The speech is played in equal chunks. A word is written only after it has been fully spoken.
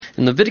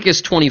In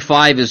Leviticus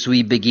 25, as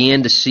we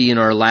began to see in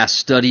our last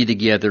study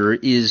together,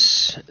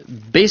 is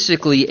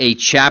basically a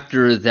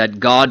chapter that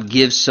God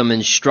gives some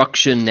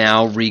instruction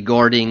now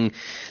regarding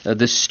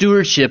the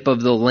stewardship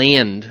of the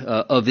land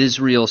of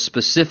Israel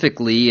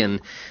specifically, and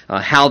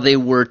how they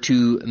were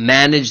to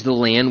manage the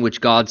land,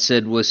 which God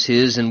said was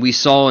His. And we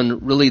saw in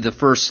really the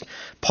first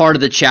part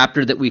of the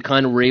chapter that we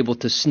kind of were able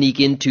to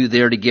sneak into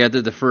there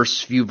together, the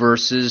first few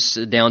verses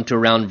down to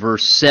around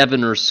verse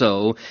 7 or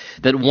so,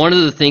 that one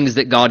of the things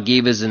that God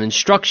gave as an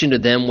instruction to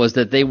them was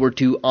that they were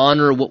to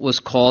honor what was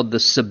called the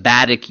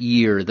sabbatic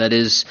year. That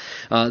is,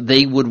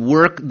 they would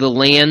work the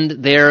land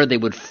there, they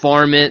would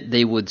farm it,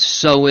 they would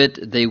sow it,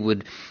 they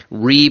would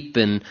reap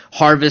and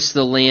harvest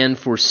the land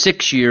for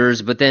 6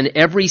 years, but then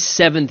every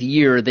seventh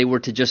year they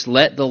were to just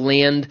let the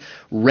land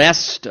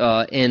rest,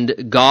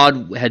 and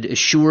God had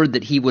assured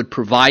that He would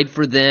provide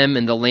for them,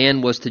 and the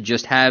land was to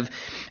just have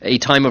a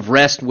time of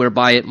rest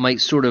whereby it might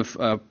sort of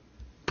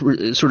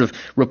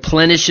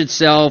replenish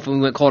itself, and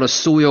we might call it a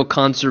soil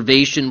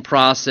conservation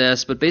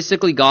process. But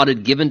basically God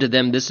had given to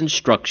them this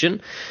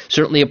instruction.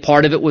 Certainly a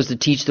part of it was to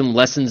teach them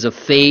lessons of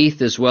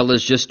faith, as well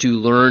as just to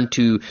learn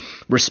to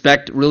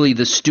respect really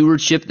the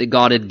stewardship that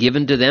God had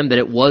given to them, that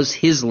it was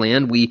His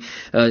land. We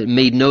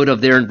made note of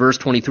there in verse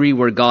 23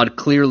 where God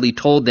clearly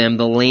told them,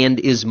 the land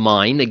is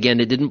mine. Again,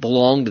 it didn't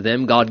belong to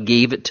them. God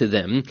gave it to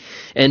them.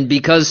 And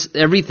because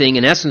everything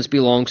in essence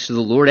belongs to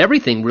the Lord,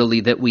 everything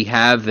really that we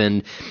have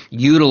and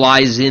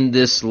utilize in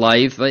this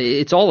life,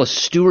 it's all a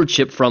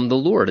stewardship from the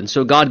Lord. And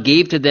so God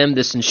gave to them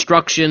this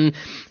instruction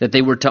that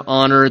they were to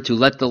honor, to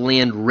let the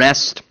land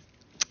rest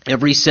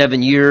every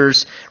 7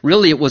 years.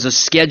 Really, it was a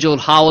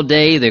scheduled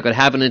holiday. They could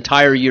have an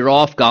entire year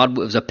off. It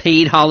was a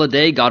paid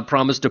holiday. God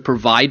promised to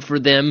provide for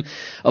them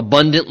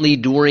abundantly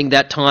during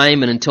that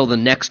time and until the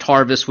next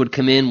harvest would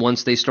come in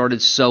once they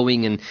started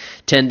sowing and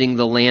tending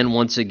the land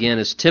once again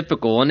as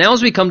typical. And now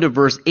as we come to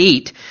verse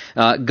 8,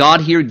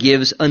 God here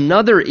gives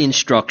another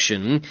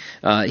instruction.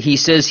 He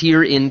says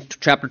here in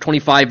chapter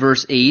 25,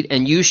 verse 8,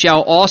 "And you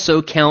shall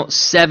also count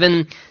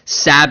 7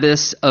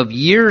 Sabbaths of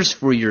years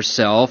for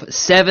yourself,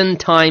 7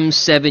 times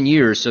 7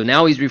 years." So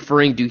now he's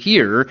referring to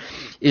here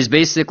is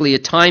basically a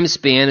time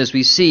span, as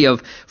we see,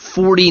 of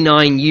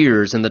 49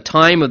 years. And the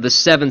time of the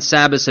 7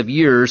 Sabbaths of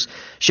years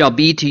shall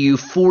be to you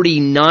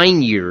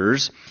 49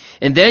 years.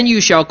 And then you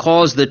shall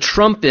cause the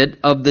trumpet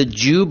of the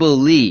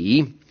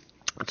Jubilee.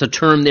 It's a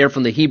term there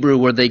from the Hebrew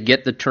where they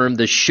get the term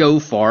the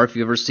shofar. If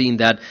you've ever seen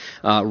that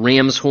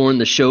ram's horn,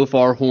 the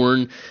shofar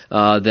horn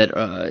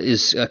that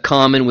is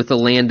common with the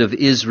land of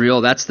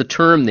Israel, that's the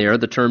term there,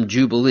 the term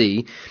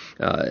Jubilee.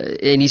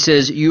 And he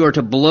says, "You are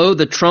to blow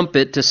the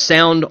trumpet to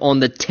sound on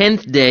the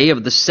 10th day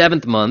of the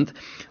 7th month.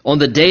 On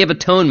the day of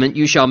atonement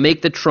you shall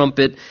make the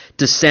trumpet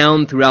to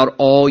sound throughout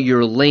all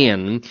your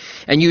land.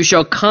 And you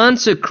shall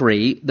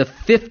consecrate the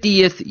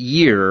 50th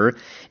year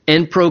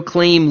and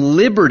proclaim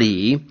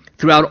liberty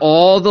throughout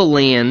all the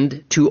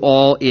land to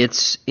all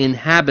its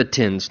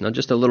inhabitants." Now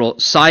just a little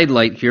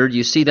sidelight here. Do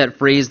you see that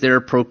phrase there,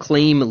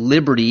 proclaim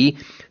liberty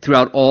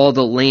throughout all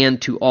the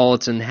land to all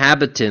its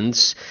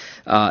inhabitants?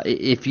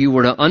 If you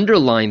were to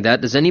underline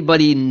that, does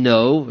anybody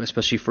know,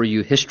 especially for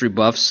you history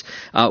buffs,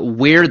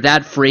 where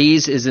that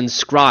phrase is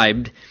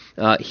inscribed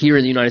here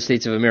in the United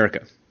States of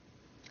America?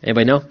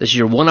 Anybody know? This is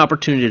your one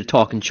opportunity to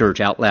talk in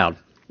church out loud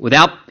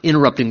without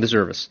interrupting the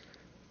service.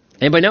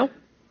 Anybody know?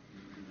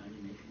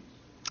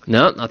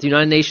 No, not the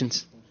United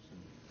Nations.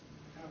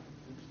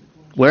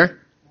 Where?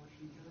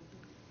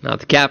 Not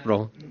the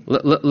Capitol.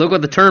 Look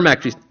what the term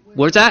actually...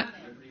 What's that?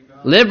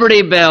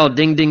 Liberty Bell.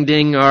 Ding, ding,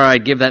 ding. All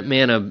right, give that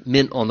man a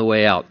mint on the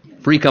way out.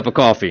 Free cup of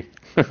coffee.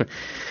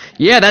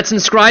 Yeah, that's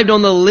inscribed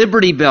on the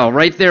Liberty Bell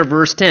right there,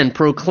 verse 10.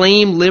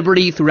 Proclaim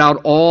liberty throughout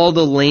all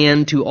the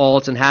land to all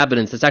its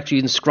inhabitants. It's actually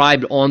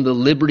inscribed on the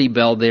Liberty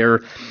Bell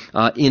there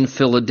in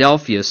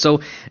Philadelphia.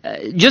 So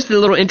just a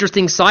little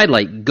interesting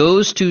sidelight.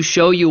 Goes to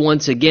show you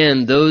once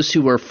again those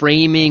who are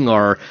framing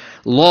our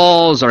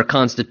laws, our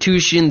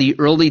Constitution, the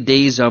early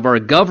days of our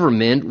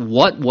government,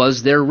 what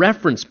was their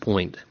reference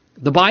point?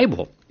 The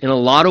Bible. In a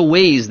lot of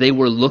ways, they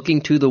were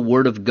looking to the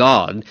Word of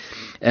God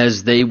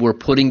as they were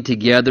putting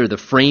together the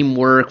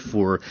framework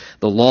for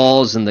the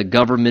laws and the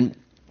government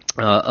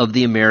of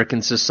the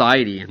American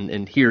society.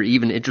 And here,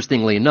 even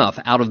interestingly enough,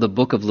 out of the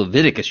book of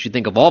Leviticus, you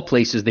think of all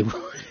places they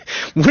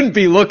wouldn't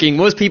be looking.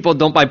 Most people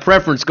don't by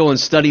preference go and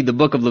study the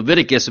book of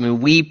Leviticus. I mean,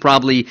 we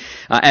probably,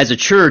 as a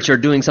church, are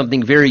doing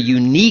something very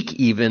unique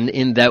even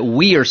in that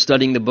we are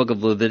studying the book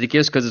of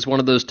Leviticus because it's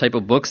one of those type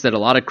of books that a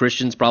lot of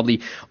Christians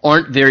probably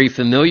aren't very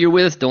familiar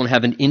with, don't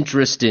have an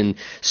interest in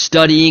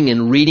studying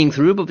and reading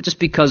through, but just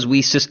because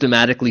we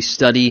systematically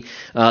study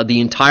the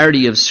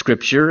entirety of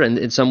Scripture, and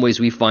in some ways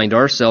we find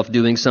ourselves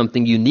doing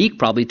something unique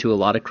probably to a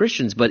lot of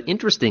Christians, but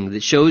interesting.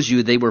 That shows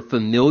you they were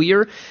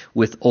familiar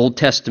with Old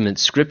Testament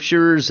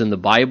Scriptures. Scriptures and the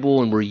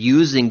Bible, and we're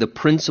using the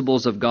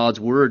principles of God's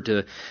Word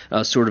to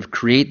sort of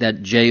create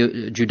that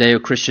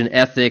Judeo-Christian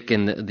ethic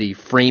and the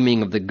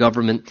framing of the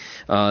government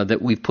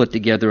that we've put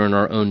together in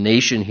our own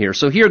nation here.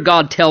 So here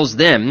God tells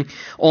them,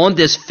 on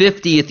this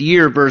 50th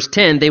year, verse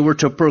 10, they were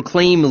to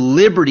proclaim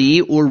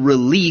liberty or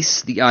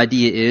release, the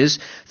idea is,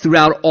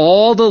 throughout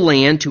all the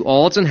land to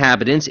all its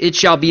inhabitants. It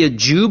shall be a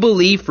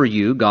jubilee for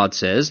you, God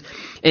says.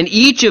 And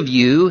each of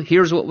you,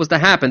 here's what was to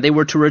happen. They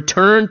were to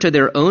return to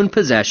their own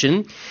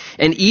possession,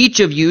 and each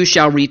of you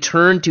shall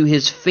return to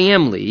his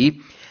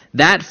family.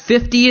 That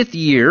 50th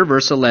year,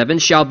 verse 11,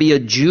 shall be a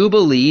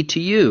jubilee to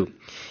you.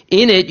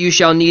 In it you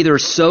shall neither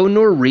sow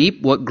nor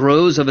reap what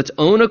grows of its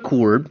own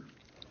accord,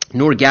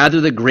 nor gather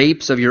the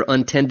grapes of your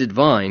untended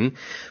vine.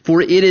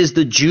 For it is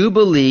the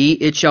jubilee,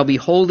 it shall be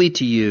holy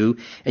to you,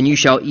 and you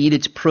shall eat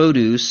its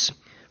produce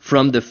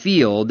from the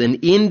field.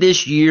 And in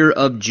this year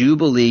of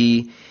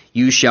jubilee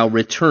you shall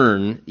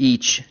return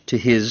each to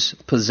his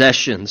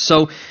possession.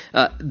 So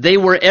they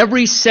were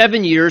every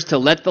 7 years to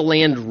let the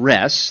land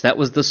rest. That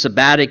was the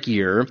sabbatic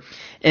year.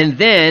 And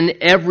then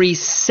every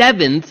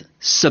seventh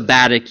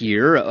sabbatic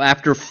year,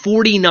 after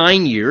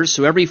 49 years,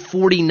 so every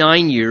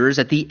 49 years,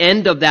 at the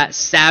end of that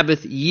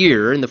Sabbath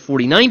year, in the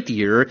 49th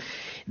year,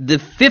 the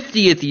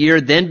 50th year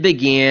then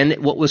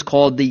began what was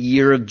called the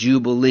year of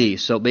Jubilee.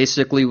 So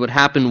basically what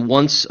happened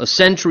once a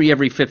century,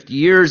 every 50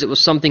 years, it was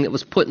something that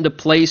was put into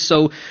place.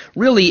 So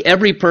really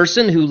every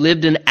person who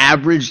lived an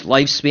average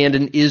lifespan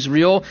in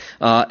Israel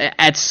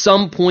at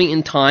some point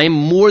in time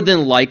more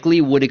than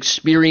likely would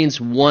experience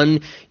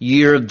 1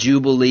 year of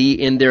Jubilee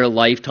in their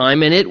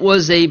lifetime. And it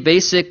was a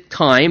basic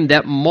time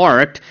that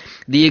marked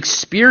the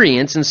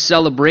experience and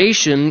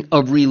celebration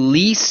of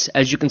release,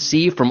 as you can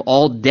see, from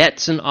all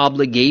debts and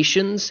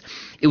obligations.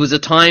 It was a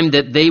time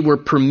that they were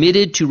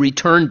permitted to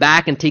return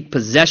back and take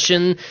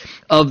possession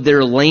of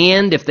their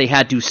land if they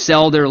had to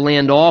sell their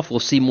land off.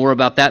 We'll see more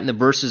about that in the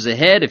verses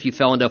ahead. If you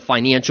fell into a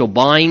financial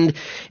bind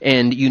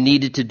and you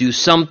needed to do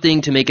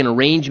something to make an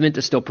arrangement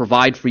to still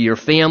provide for your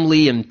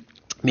family, and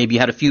maybe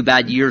you had a few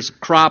bad years of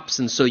crops,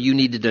 and so you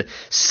needed to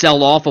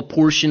sell off a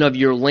portion of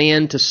your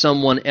land to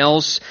someone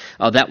else.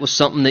 That was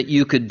something that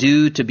you could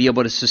do to be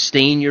able to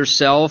sustain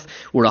yourself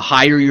or to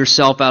hire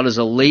yourself out as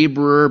a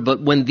laborer.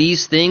 But when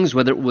these things,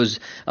 whether it was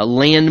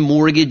land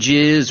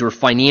mortgages or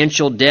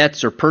financial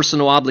debts or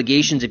personal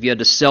obligations, if you had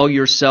to sell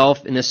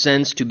yourself, in a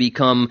sense, to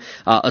become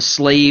a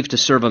slave, to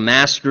serve a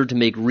master, to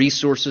make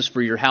resources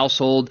for your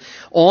household,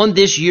 on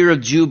this year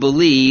of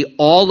Jubilee,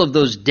 all of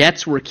those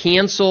debts were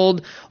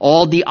canceled,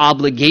 all the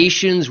obligations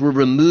were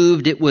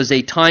removed. It was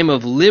a time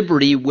of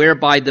liberty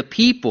whereby the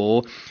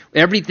people,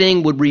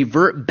 everything would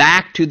revert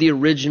back to the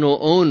original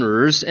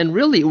owners, and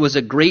really it was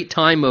a great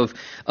time of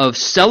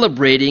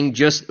celebrating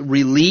just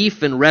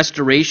relief and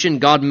restoration.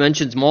 God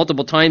mentions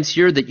multiple times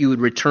here that you would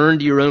return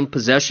to your own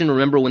possession.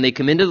 Remember, when they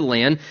come into the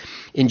land,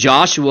 in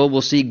Joshua,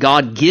 we'll see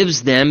God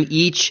gives them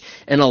each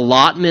an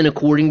allotment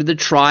according to the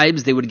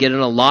tribes. They would get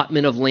an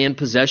allotment of land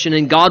possession,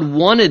 and God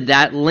wanted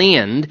that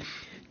land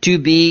to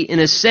be, in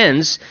a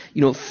sense,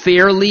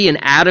 fairly and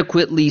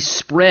adequately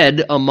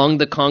spread among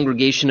the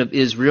congregation of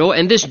Israel.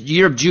 And this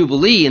year of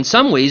Jubilee, in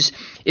some ways,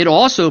 it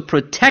also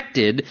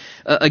protected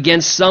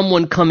against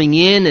someone coming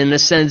in a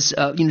sense,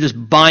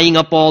 just buying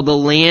up all the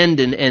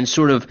land and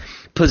sort of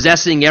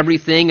possessing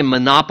everything and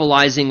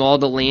monopolizing all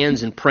the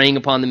lands and preying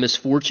upon the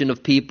misfortune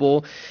of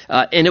people.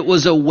 And it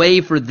was a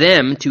way for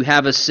them to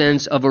have a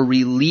sense of a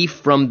relief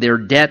from their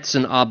debts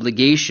and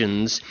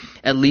obligations,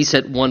 at least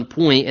at one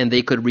point, and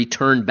they could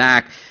return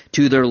back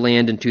to their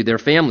land and to their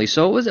family.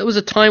 So it was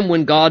a time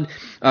when God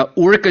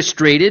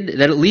orchestrated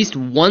that at least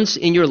once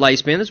in your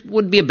lifespan. This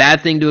wouldn't be a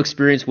bad thing to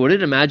experience, would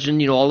it?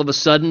 Imagine, all of a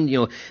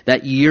sudden,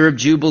 that year of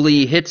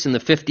Jubilee hits in the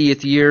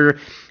 50th year,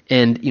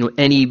 and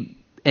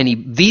any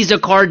Visa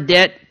card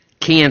debt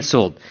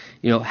canceled.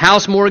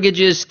 House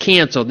mortgages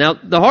canceled. Now,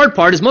 the hard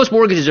part is most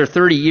mortgages are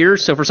 30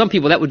 years, so for some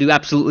people that would do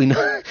absolutely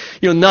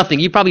nothing.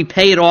 You probably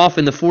pay it off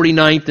in the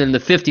 49th and the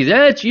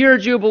 50th. It's year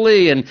of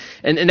Jubilee, and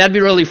that'd be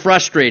really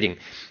frustrating.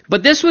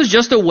 But this was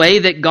just a way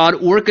that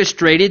God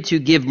orchestrated to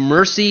give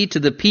mercy to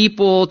the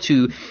people,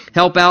 to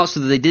help out so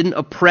that they didn't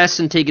oppress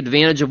and take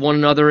advantage of one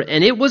another.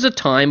 And it was a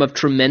time of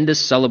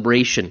tremendous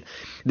celebration,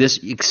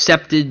 this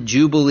accepted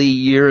Jubilee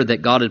year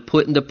that God had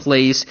put into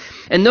place.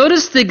 And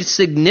notice the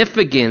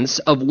significance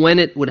of when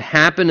it would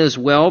happen as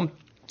well.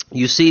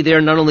 You see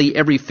there not only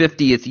every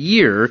 50th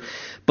year,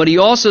 but he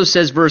also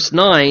says, verse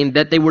 9,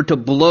 that they were to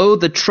blow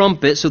the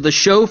trumpet, so the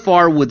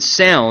shofar would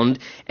sound,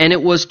 and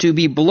it was to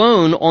be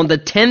blown on the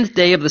 10th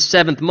day of the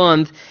 7th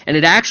month, and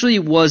it actually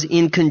was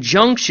in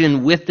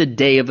conjunction with the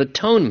Day of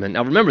Atonement.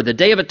 Now remember, the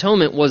Day of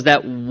Atonement was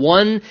that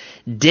one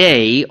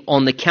day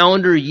on the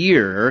calendar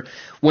year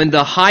when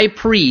the high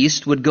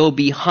priest would go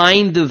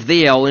behind the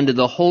veil into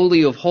the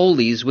Holy of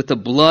Holies with the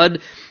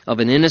blood of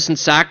an innocent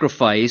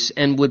sacrifice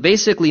and would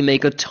basically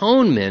make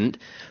atonement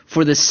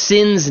for the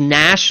sins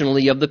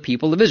nationally of the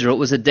people of Israel. It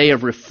was a day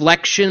of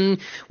reflection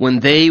when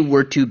they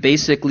were to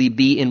basically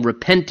be in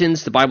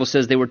repentance. The Bible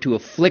says they were to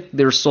afflict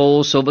their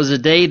souls. So it was a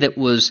day that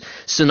was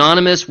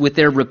synonymous with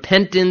their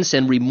repentance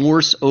and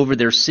remorse over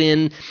their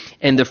sin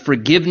and the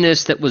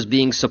forgiveness that was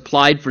being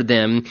supplied for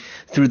them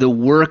through the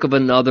work of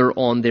another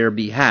on their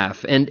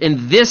behalf. And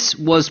this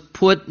was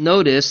put,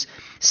 notice,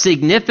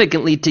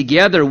 significantly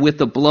together with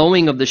the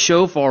blowing of the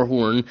shofar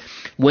horn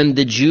when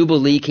the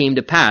Jubilee came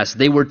to pass.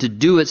 They were to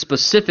do it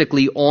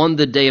specifically on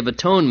the Day of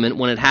Atonement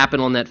when it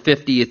happened on that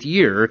 50th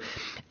year.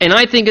 And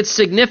I think it's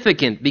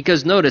significant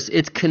because, notice,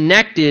 it's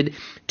connected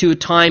to a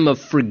time of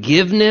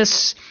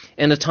forgiveness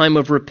and a time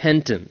of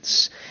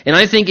repentance. And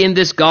I think in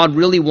this, God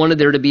really wanted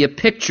there to be a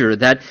picture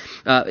that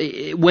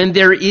when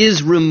there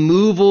is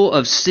removal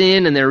of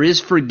sin and there is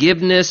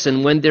forgiveness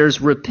and when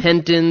there's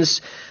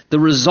repentance, the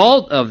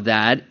result of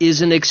that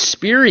is an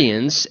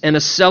experience and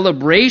a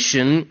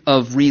celebration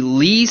of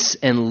release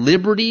and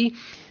liberty.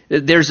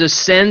 There's a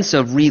sense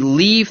of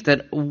relief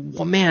that,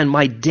 oh man,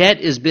 my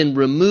debt has been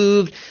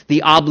removed.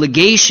 The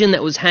obligation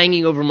that was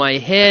hanging over my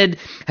head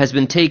has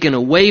been taken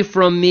away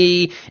from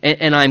me,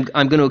 and I'm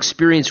going to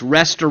experience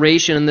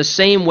restoration. In the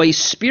same way,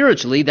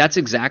 spiritually, that's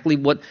exactly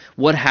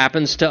what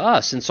happens to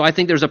us. And so I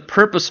think there's a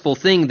purposeful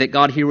thing that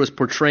God here was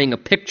portraying a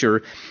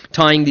picture,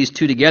 tying these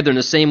two together in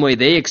the same way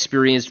they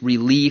experienced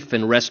relief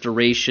and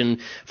restoration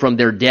from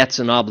their debts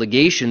and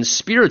obligations.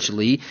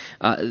 Spiritually,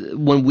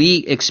 when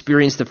we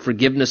experience the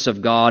forgiveness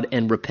of God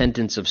and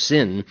repentance of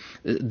sin,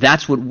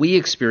 that's what we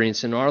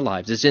experience in our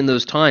lives. It's in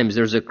those times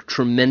there's a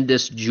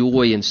tremendous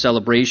joy and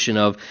celebration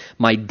of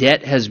my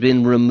debt has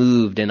been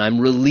removed and I'm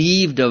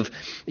relieved of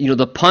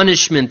the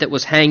punishment that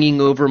was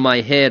hanging over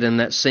my head. In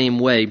that same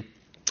way,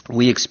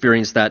 we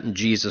experience that in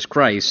Jesus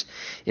Christ,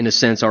 in a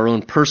sense, our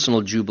own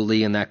personal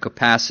jubilee in that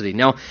capacity.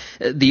 Now,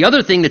 the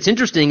other thing that's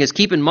interesting is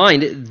keep in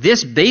mind,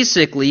 this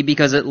basically,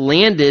 because it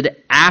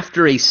landed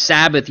after a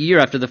Sabbath year,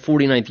 after the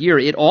 49th year,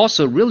 it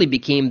also really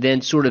became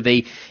then sort of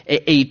a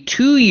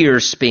 2-year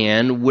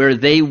span where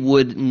they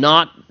would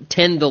not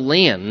tend the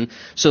land.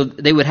 So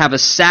they would have a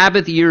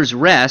Sabbath year's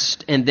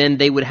rest, and then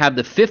they would have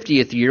the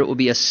 50th year. It would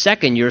be a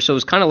second year. So it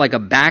was kind of like a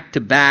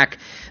back-to-back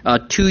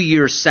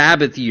 2-year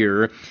Sabbath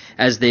year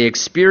as they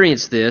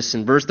experienced this.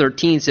 And verse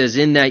 13 says,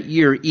 in that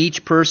year,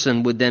 each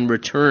person would then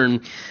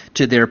return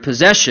to their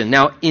possession.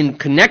 Now, in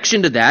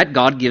connection to that,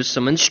 God gives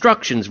some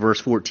instructions.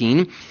 Verse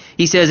 14,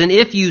 he says, and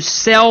if you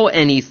sell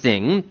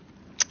anything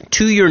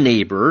to your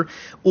neighbor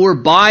or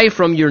buy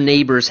from your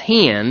neighbor's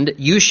hand,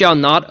 you shall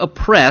not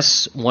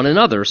oppress one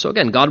another. So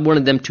again, God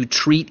wanted them to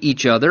treat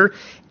each other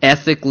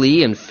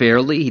ethically and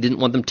fairly. He didn't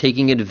want them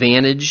taking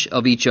advantage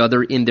of each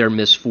other in their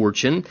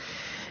misfortune.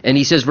 And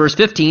he says, verse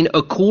 15,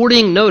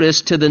 according,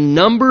 notice, to the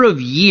number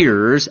of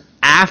years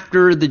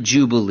after the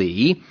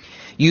Jubilee,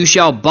 you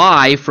shall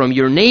buy from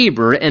your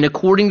neighbor, and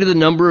according to the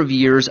number of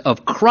years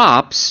of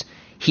crops,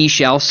 he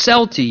shall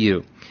sell to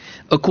you.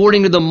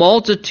 According to the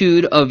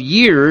multitude of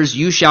years,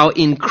 you shall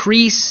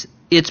increase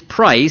its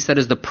price, that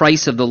is the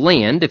price of the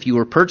land, if you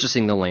were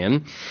purchasing the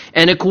land.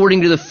 And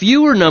according to the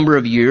fewer number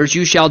of years,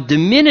 you shall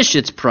diminish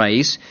its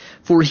price,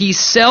 for he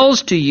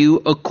sells to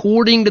you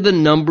according to the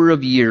number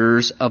of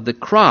years of the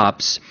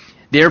crops.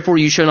 Therefore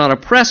you shall not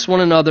oppress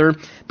one another,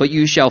 but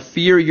you shall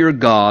fear your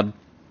God,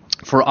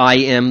 for I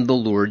am the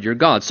Lord your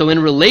God. So in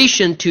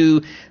relation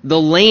to the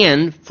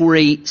land for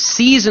a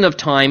season of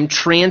time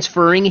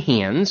transferring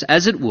hands,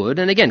 as it would,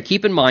 and again,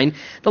 keep in mind,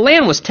 the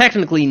land was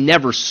technically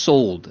never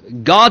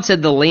sold. God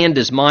said the land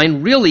is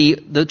mine. Really,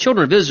 the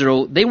children of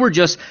Israel, they were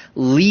just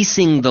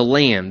leasing the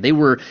land. They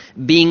were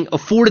being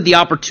afforded the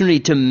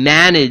opportunity to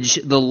manage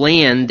the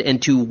land and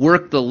to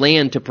work the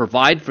land to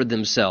provide for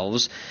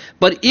themselves.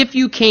 But if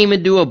you came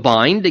into a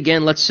bind,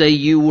 again, let's say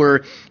you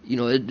were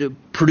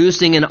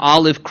producing an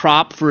olive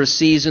crop for a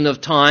season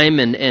of time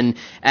and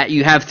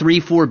you have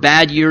 3-4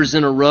 bad years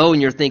in a row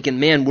and you're thinking,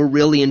 man, we're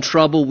really in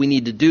trouble, we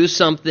need to do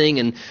something,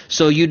 and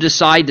so you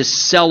decide to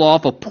sell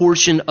off a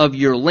portion of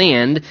your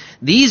land.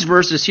 These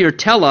verses here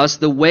tell us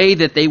the way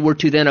that they were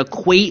to then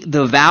equate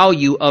the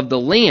value of the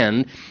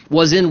land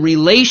was in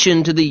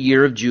relation to the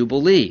year of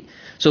Jubilee.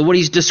 So what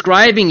he's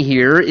describing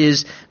here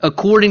is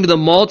according to the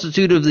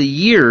multitude of the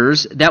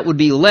years that would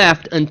be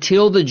left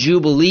until the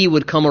Jubilee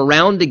would come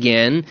around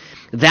again,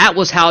 that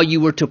was how you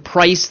were to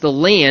price the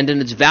land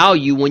and its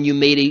value when you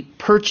made a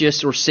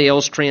purchase or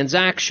sales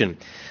transaction.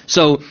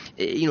 So,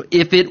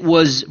 if it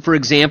was, for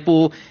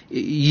example,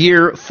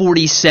 year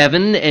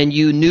 47 and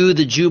you knew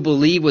the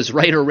Jubilee was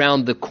right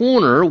around the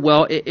corner,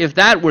 well, if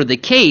that were the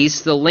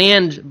case, the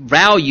land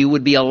value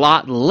would be a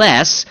lot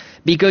less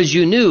because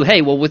you knew,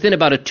 hey, well, within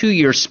about a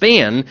 2-year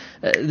span,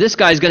 this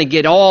guy's going to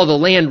get all the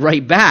land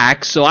right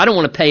back, so I don't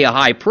want to pay a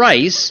high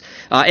price,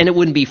 and it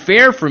wouldn't be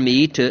fair for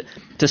me to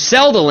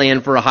sell the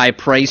land for a high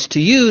price to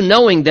you,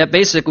 knowing that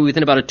basically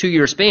within about a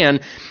 2-year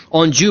span,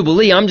 on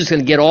Jubilee, I'm just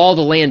going to get all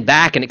the land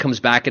back and it comes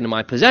back into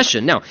my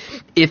possession. Now,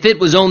 if it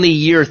was only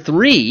year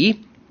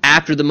 3,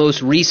 after the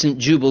most recent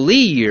Jubilee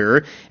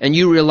year, and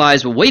you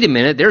realize, well, wait a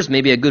minute, there's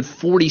maybe a good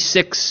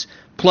 46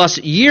 plus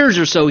years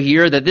or so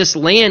here that this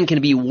land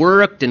can be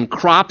worked and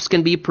crops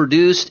can be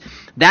produced.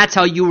 That's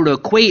how you were to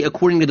equate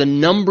according to the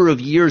number of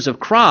years of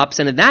crops.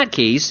 And in that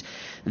case,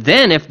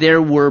 then if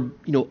there were,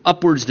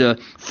 upwards to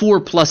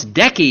 4+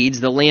 decades,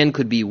 the land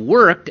could be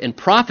worked and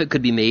profit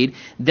could be made,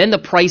 then the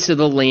price of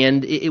the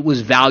land, it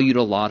was valued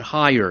a lot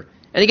higher.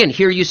 And again,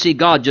 here you see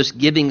God just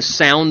giving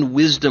sound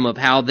wisdom of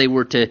how they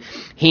were to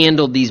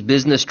handle these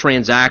business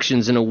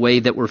transactions in a way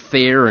that were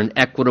fair and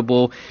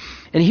equitable.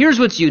 And here's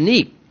what's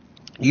unique.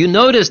 You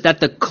notice that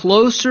the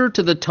closer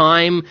to the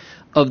time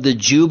of the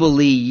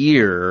Jubilee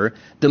year,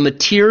 the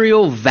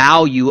material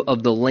value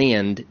of the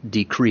land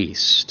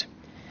decreased.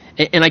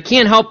 And I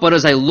can't help but,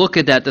 as I look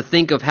at that, to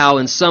think of how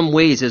in some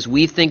ways, as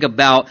we think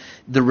about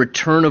the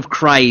return of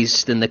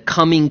Christ and the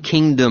coming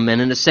kingdom,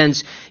 and in a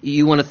sense,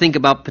 you want to think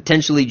about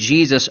potentially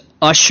Jesus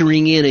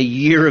ushering in a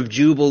year of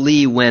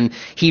Jubilee when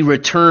he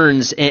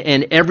returns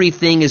and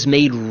everything is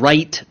made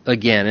right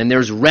again, and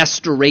there's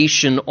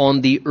restoration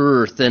on the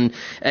earth, and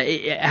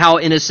how,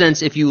 in a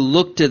sense, if you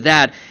look to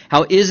that,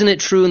 how isn't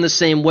it true in the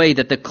same way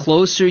that the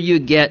closer you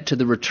get to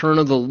the return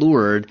of the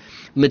Lord,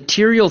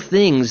 material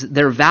things,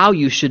 their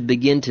value should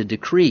begin to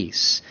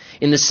decrease.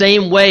 In the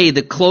same way,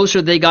 the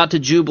closer they got to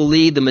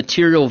Jubilee, the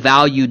material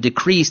value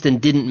decreased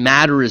and didn't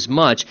matter as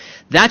much.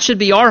 That should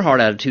be our heart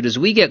attitude as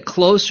we get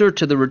closer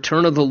to the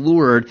return of the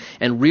Lord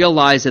and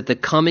realize that the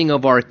coming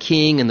of our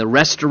King and the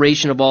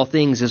restoration of all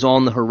things is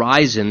on the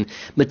horizon.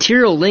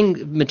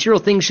 Material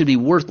things should be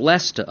worth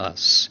less to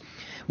us.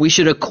 We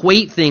should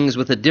equate things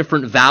with a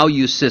different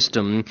value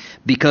system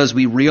because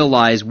we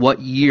realize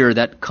what year,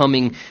 that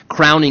coming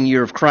crowning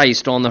year of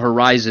Christ on the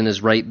horizon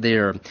is right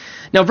there.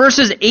 Now,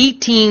 verses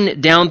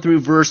 18 down through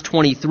verse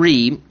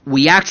 23,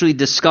 we actually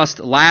discussed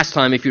last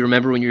time, if you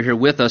remember when you were here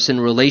with us, in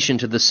relation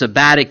to the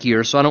sabbatic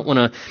year, so I don't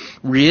want to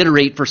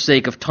reiterate for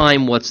sake of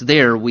time what's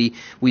there. We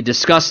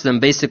discussed them.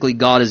 Basically,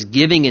 God is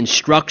giving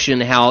instruction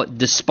how,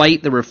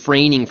 despite the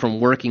refraining from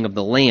working of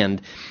the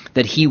land,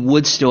 that he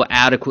would still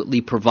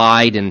adequately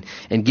provide and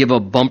give a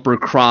bumper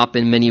crop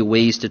in many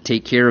ways to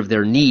take care of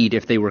their need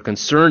if they were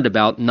concerned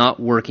about not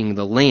working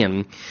the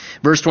land.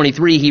 Verse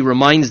 23, he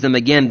reminds them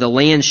again, the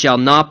land shall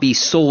not be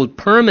sold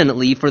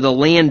permanently, for the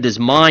land is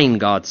mine,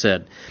 God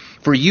said.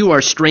 For you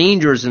are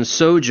strangers and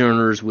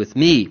sojourners with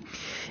me.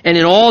 And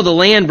in all the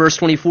land, verse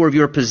 24, of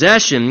your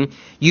possession,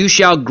 you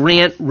shall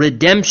grant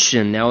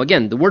redemption. Now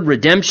again, the word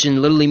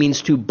redemption literally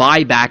means to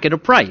buy back at a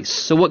price.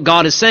 So what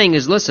God is saying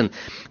is, listen,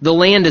 the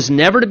land is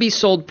never to be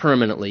sold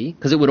permanently,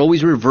 because it would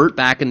always revert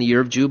back in the year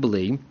of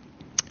Jubilee.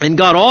 And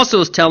God also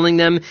is telling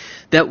them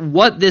that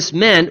what this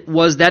meant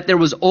was that there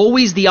was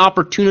always the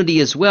opportunity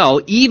as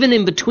well, even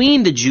in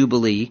between the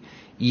Jubilee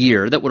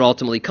year that would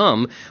ultimately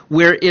come,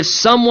 where if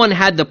someone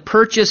had the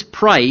purchase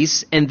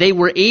price and they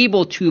were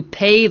able to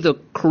pay the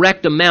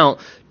correct amount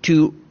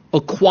to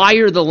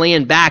acquire the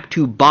land back,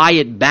 to buy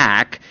it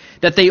back,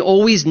 that they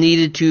always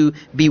needed to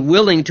be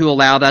willing to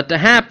allow that to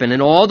happen.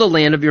 In all the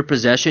land of your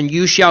possession,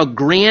 you shall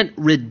grant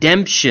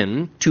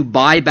redemption to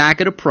buy back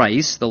at a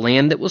price the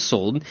land that was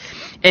sold.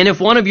 And if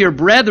one of your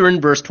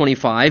brethren, verse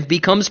 25,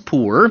 becomes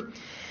poor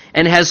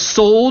and has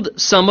sold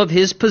some of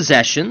his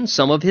possession,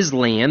 some of his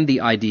land,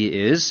 the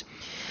idea is,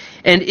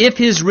 and if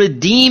his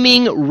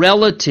redeeming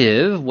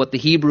relative, what the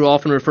Hebrew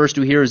often refers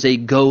to here as a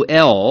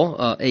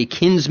goel, a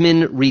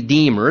kinsman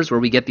redeemer, is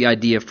where we get the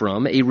idea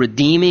from, a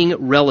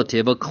redeeming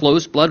relative, a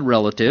close blood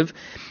relative,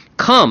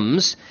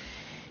 comes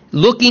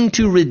looking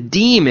to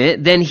redeem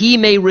it, then he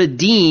may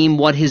redeem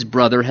what his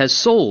brother has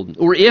sold.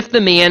 Or if the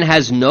man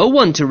has no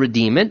one to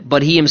redeem it,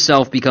 but he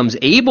himself becomes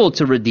able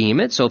to redeem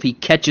it, so if he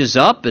catches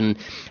up and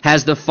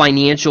has the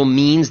financial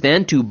means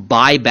then to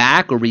buy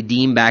back or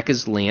redeem back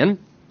his land,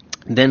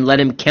 then let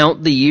him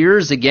count the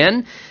years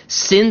again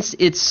since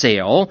its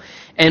sale,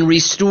 and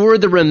restore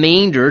the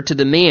remainder to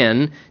the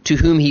man to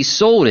whom he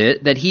sold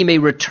it, that he may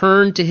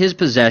return to his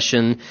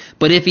possession.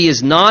 But if he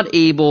is not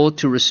able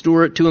to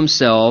restore it to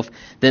himself,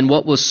 then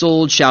what was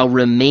sold shall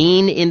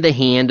remain in the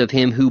hand of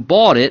him who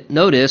bought it,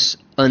 notice,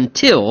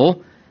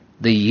 until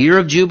the year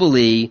of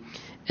Jubilee,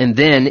 and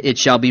then it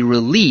shall be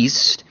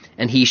released,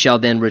 and he shall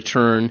then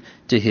return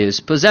to his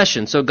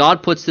possession. So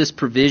God puts this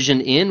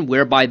provision in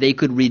whereby they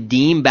could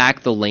redeem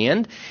back the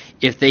land.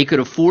 If they could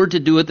afford to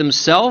do it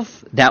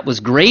themselves, that was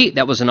great.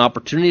 That was an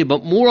opportunity.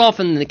 But more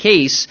often than the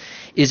case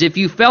is if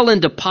you fell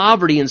into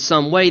poverty in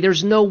some way,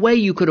 there's no way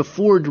you could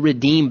afford to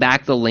redeem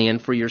back the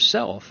land for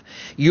yourself.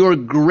 Your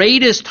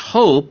greatest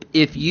hope,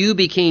 if you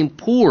became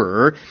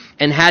poorer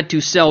and had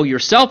to sell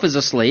yourself as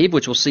a slave,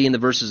 which we'll see in the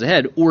verses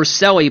ahead, or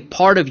sell a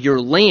part of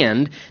your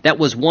land that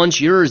was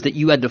once yours that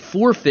you had to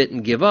forfeit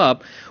and give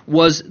up,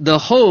 was the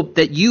hope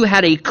that you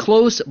had a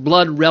close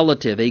blood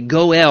relative, a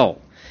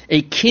goel,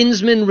 a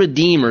kinsman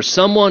redeemer,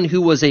 someone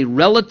who was a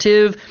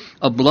relative,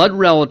 a blood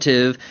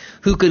relative,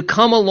 who could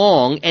come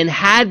along and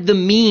had the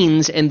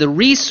means and the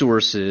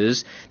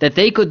resources that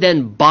they could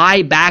then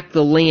buy back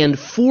the land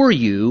for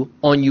you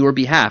on your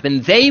behalf.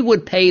 And they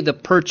would pay the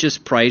purchase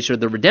price or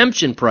the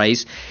redemption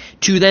price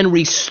to then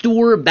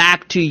restore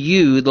back to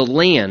you the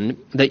land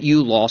that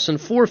you lost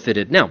and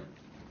forfeited. Now,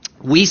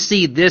 we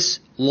see this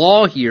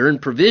law here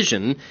and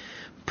provision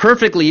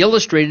perfectly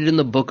illustrated in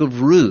the book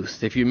of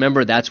Ruth. If you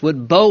remember, that's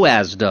what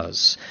Boaz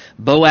does.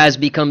 Boaz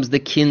becomes the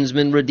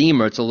kinsman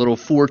redeemer. It's a little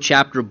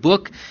 4-chapter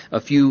book,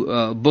 a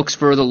few books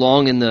further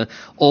along in the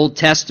Old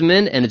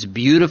Testament, and it's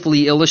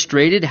beautifully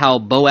illustrated how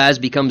Boaz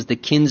becomes the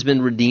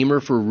kinsman redeemer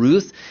for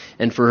Ruth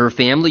and for her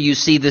family. You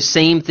see the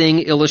same thing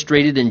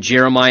illustrated in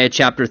Jeremiah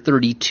chapter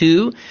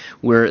 32,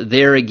 where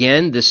there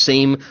again the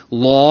same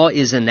law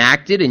is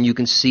enacted, and you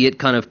can see it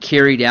kind of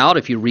carried out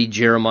if you read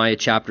Jeremiah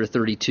chapter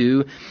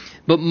 32.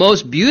 But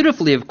most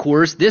beautifully, of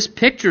course, this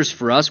pictures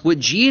for us what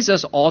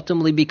Jesus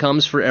ultimately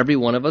becomes for every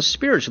one of us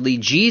spiritually.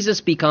 Jesus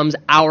becomes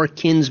our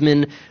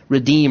kinsman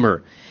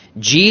redeemer.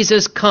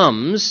 Jesus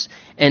comes,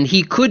 and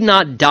he could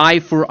not die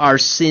for our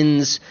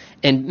sins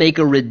and make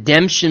a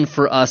redemption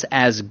for us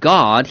as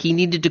God. He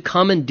needed to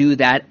come and do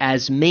that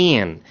as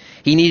man.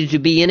 He needed to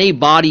be in a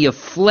body of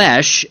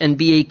flesh and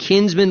be a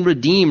kinsman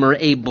redeemer,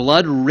 a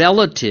blood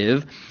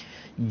relative,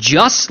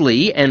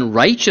 justly and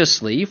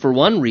righteously for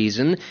one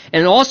reason,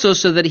 and also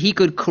so that he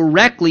could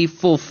correctly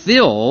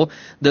fulfill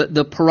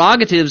the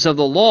prerogatives of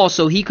the law,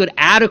 so he could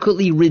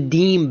adequately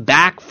redeem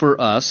back for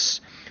us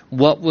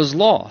what was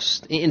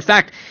lost. In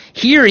fact,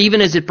 here,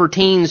 even as it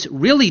pertains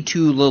really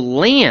to the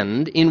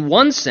land, in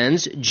one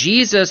sense,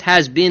 Jesus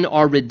has been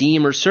our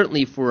Redeemer,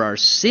 certainly for our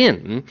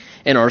sin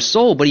and our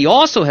soul, but he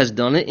also has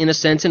done it, in a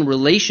sense, in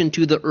relation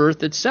to the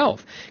earth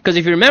itself. Because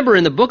if you remember,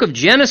 in the book of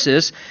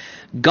Genesis,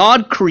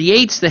 God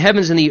creates the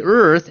heavens and the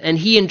earth, and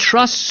he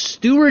entrusts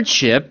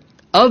stewardship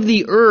of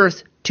the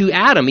earth to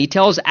Adam. He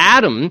tells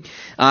Adam,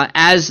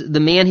 as the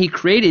man he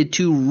created,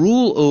 to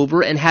rule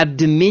over and have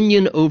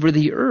dominion over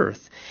the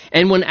earth.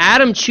 And when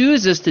Adam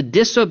chooses to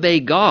disobey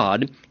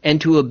God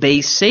and to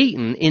obey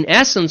Satan, in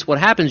essence what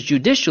happens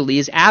judicially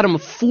is Adam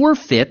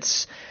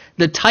forfeits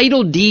the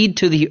title deed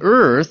to the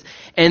earth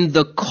and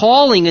the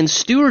calling and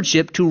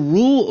stewardship to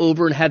rule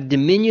over and have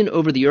dominion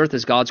over the earth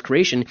as God's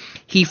creation.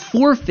 He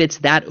forfeits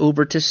that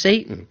over to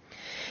Satan.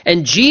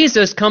 And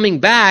Jesus, coming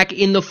back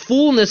in the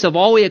fullness of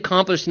all he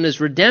accomplished in his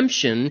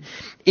redemption,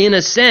 in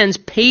a sense,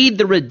 paid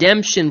the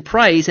redemption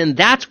price. And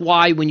that's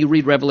why when you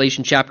read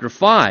Revelation chapter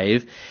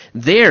 5,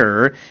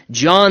 there,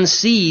 John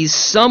sees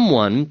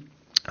someone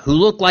who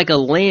looked like a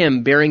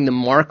lamb bearing the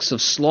marks of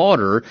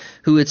slaughter,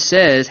 who it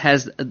says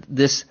has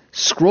this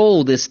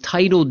scroll, this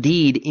title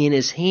deed in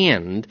his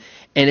hand,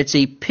 and it's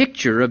a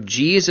picture of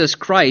Jesus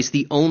Christ,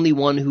 the only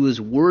one who is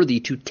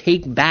worthy to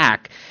take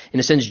back. In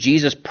a sense,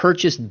 Jesus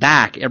purchased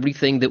back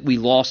everything that we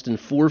lost and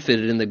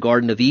forfeited in the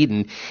Garden of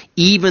Eden,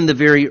 even the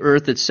very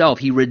earth itself.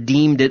 He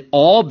redeemed it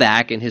all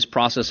back in his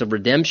process of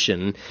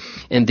redemption,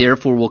 and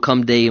therefore will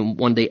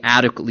one day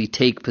adequately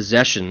take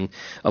possession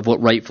of what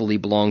rightfully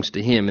belongs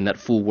to him in that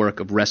full work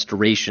of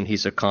restoration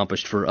he's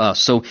accomplished for us.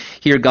 So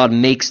here God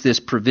makes this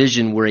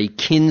provision where a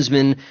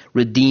kinsman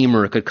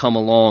redeemer could come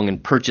along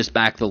and purchase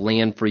back the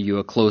land for you,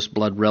 a close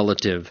blood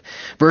relative.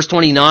 Verse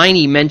 29,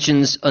 he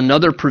mentions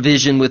another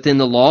provision within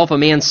the law. If a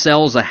man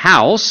sells a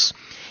house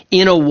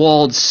in a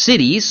walled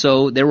city,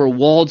 so there were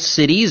walled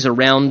cities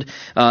around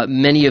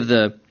many of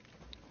the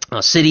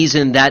cities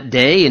in that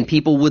day, and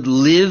people would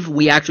live,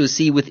 we actually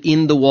see,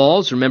 within the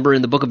walls. Remember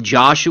in the book of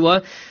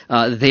Joshua,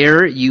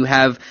 there you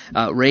have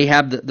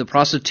Rahab the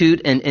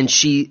prostitute, and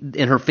she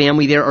and her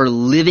family there are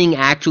living,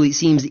 actually it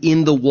seems,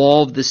 in the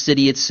wall of the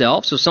city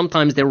itself. So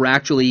sometimes there were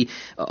actually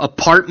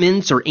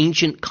apartments or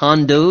ancient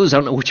condos, I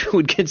don't know which you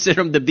would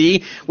consider them to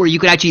be, where you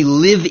could actually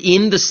live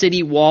in the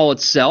city wall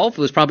itself.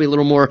 It was probably a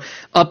little more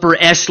upper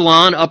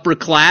echelon, upper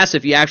class,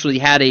 if you actually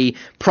had a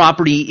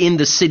property in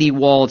the city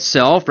wall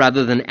itself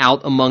rather than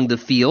out among the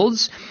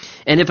fields.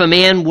 And if a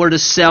man were to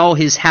sell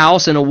his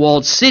house in a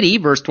walled city,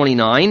 verse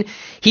 29,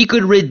 he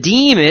could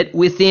redeem it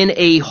within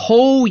a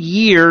whole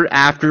year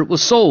after it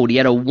was sold. He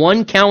had a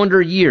 1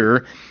 calendar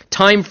year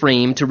time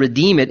frame to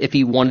redeem it if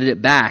he wanted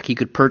it back. He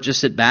could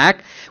purchase it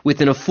back.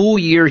 Within a full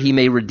year he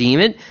may redeem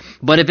it.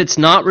 But if it's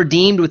not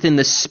redeemed within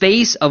the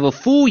space of a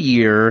full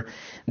year,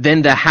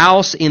 then the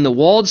house in the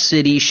walled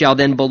city shall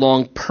then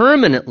belong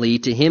permanently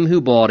to him who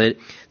bought it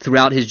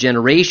throughout his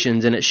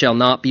generations, and it shall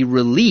not be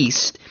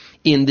released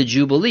in the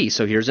Jubilee.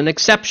 So here's an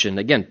exception.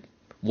 Again,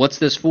 what's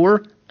this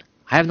for?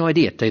 I have no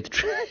idea, to tell you the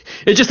truth.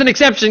 It's just an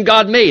exception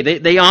God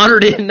made. They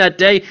honored it in that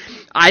day.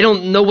 I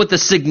don't know what the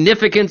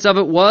significance of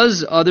it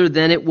was, other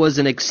than it was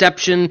an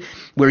exception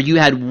where you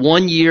had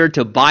 1 year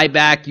to buy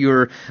back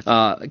your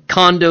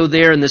condo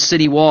there in the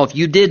city wall. If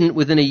you didn't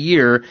within a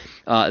year,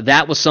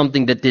 that was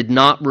something that did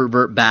not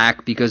revert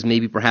back, because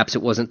maybe perhaps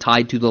it wasn't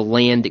tied to the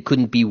land, it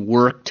couldn't be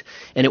worked,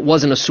 and it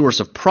wasn't a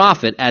source of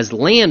profit as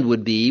land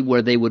would be,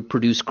 where they would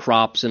produce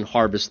crops and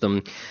harvest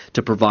them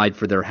to provide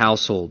for their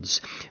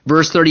households.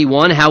 Verse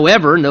 31,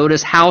 however,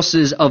 notice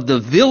houses of the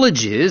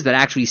villages that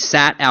actually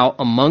sat out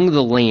among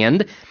the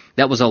land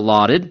that was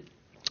allotted,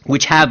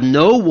 which have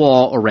no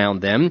wall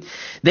around them,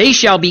 they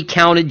shall be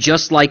counted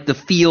just like the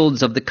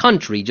fields of the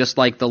country, just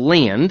like the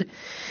land.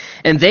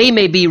 And they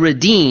may be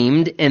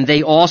redeemed, and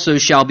they also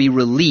shall be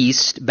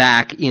released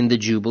back in the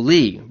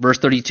Jubilee. Verse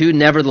 32,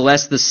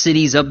 nevertheless, the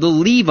cities of the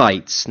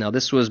Levites. Now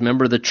this was,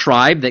 remember, the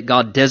tribe that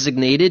God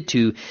designated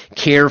to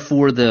care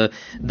for the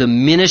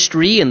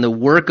ministry and the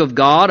work of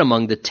God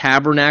among the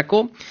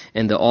tabernacle,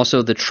 and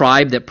also the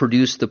tribe that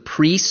produced the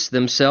priests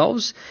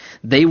themselves.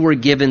 They were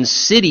given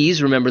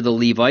cities, remember the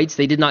Levites.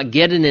 They did not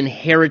get an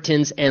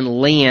inheritance and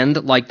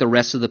land like the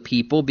rest of the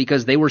people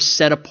because they were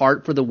set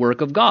apart for the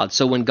work of God.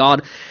 So when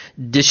God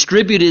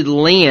distributed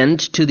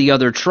land to the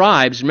other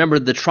tribes, remember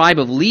the tribe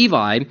of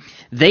Levi,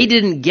 they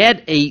didn't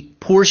get a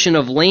portion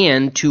of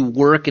land to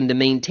work and to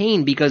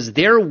maintain because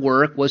their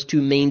work was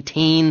to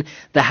maintain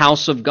the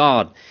house of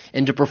God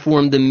and to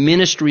perform the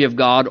ministry of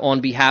God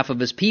on behalf of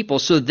his people.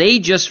 So they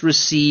just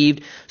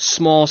received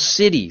small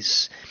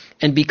cities.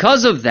 And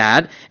because of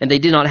that, and they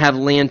did not have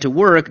land to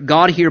work,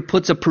 God here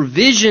puts a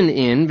provision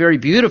in very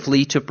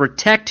beautifully to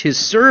protect his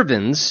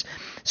servants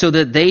so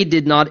that they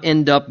did not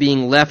end up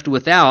being left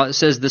without. It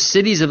says the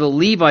cities of the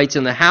Levites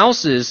and the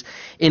houses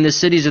in the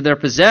cities of their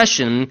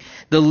possession,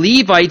 the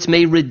Levites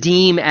may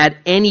redeem at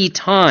any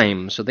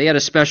time. So they had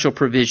a special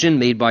provision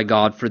made by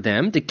God for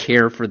them to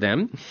care for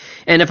them.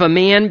 And if a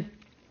man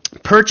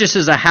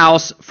purchases a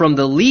house from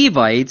the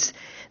Levites,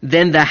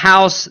 then the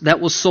house that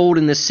was sold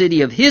in the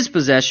city of his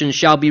possession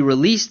shall be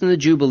released in the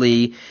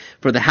Jubilee,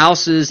 for the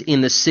houses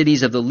in the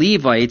cities of the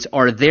Levites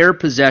are their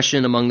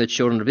possession among the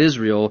children of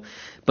Israel.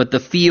 But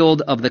the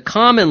field of the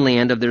common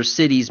land of their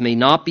cities may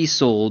not be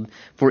sold,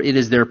 for it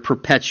is their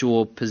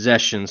perpetual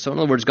possession. So in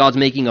other words, God's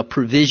making a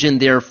provision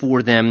there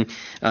for them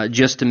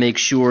just to make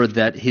sure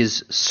that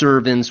his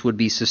servants would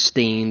be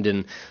sustained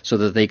and so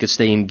that they could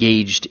stay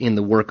engaged in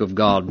the work of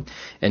God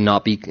and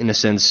not be, in a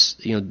sense,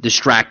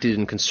 distracted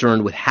and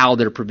concerned with how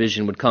their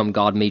provision would come.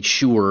 God made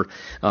sure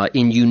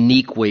in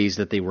unique ways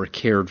that they were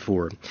cared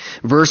for.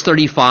 Verse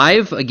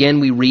 35, again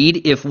we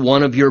read, if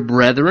one of your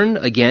brethren,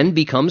 again,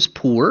 becomes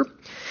poor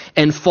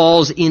and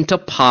falls into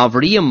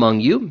poverty among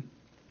you,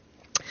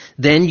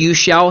 then you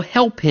shall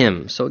help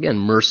him. So again,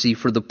 mercy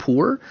for the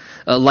poor,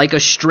 like a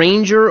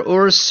stranger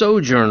or a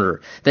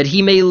sojourner, that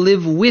he may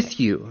live with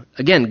you.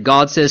 Again,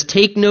 God says,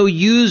 take no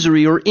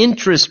usury or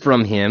interest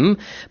from him,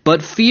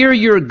 but fear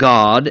your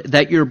God,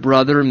 that your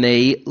brother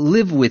may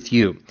live with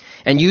you.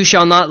 And you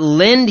shall not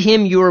lend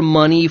him your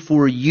money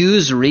for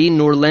usury,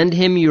 nor lend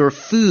him your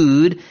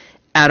food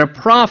at a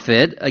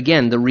profit.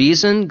 Again, the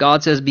reason,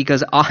 God says,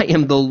 because I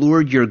am the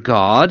Lord your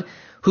God,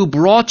 who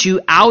brought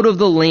you out of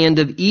the land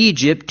of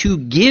Egypt to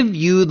give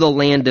you the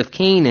land of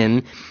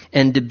Canaan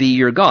and to be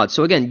your God.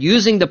 So again,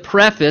 using the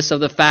preface of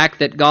the fact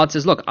that God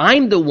says, look,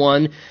 I'm the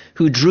one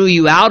who drew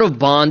you out of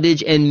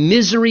bondage and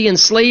misery and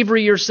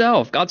slavery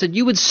yourself. God said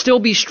you would still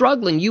be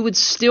struggling. You would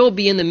still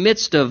be in the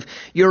midst of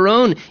your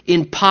own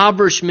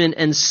impoverishment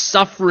and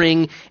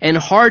suffering and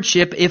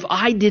hardship if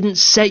I didn't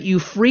set you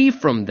free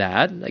from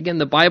that. Again,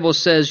 the Bible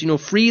says,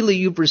 freely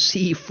you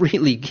receive,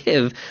 freely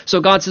give.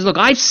 So God says, look,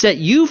 I've set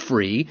you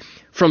free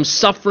from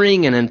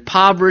suffering and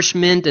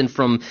impoverishment and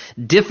from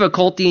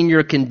difficulty in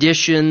your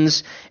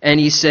conditions. And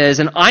he says,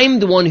 and I'm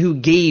the one who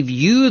gave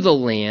you the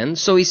land.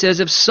 So he says,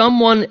 if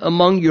someone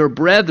among your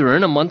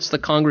brethren, amongst the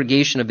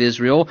congregation of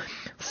Israel,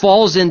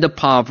 falls into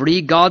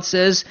poverty, God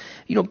says,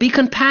 be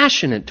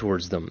compassionate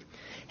towards them.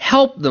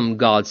 Help them,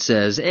 God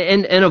says.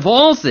 And of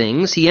all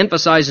things, he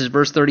emphasizes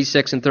verse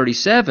 36 and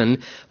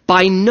 37,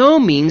 by no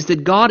means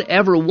did God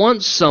ever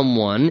want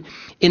someone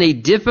in a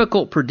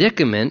difficult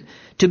predicament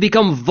to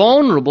become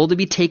vulnerable to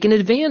be taken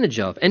advantage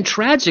of. And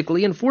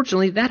tragically,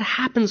 unfortunately, that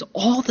happens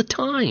all the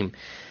time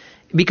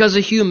because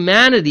of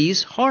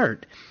humanity's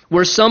heart,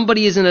 where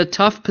somebody is in a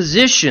tough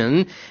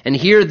position, and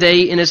here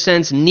they, in a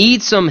sense,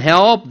 need some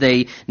help,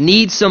 they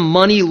need some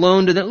money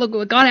loaned to them.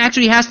 Look, God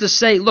actually has to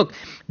say, look,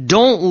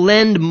 don't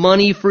lend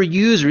money for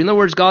usury. In other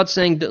words, God's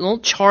saying,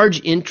 don't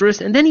charge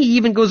interest. And then he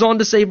even goes on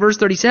to say, verse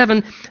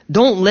 37,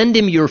 don't lend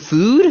him your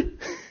food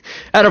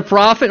at a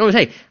profit.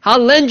 Hey,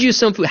 I'll lend you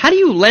some food. How do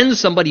you lend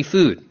somebody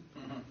food?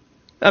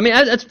 I mean,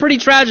 that's pretty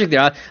tragic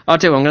there. I'll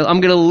tell you,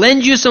 I'm going to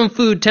lend you some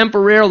food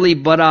temporarily,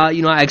 but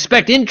I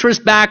expect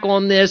interest back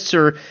on this.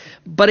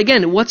 But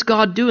again, what's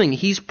God doing?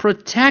 He's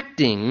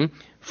protecting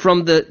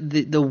from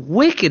the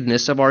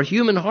wickedness of our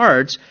human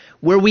hearts,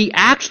 where we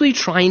actually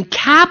try and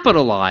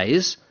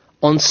capitalize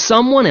on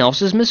someone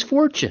else's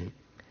misfortune.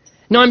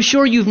 Now, I'm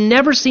sure you've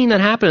never seen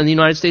that happen in the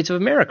United States of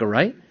America,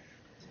 right?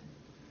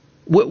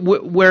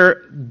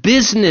 Where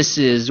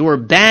businesses or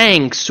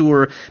banks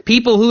or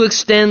people who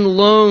extend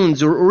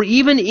loans or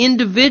even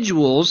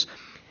individuals,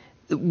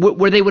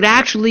 where they would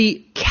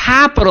actually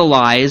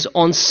capitalize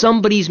on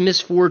somebody's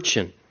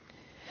misfortune.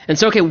 And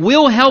so, okay,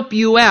 we'll help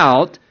you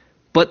out,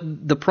 but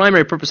the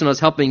primary purpose of us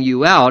helping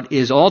you out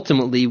is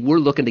ultimately we're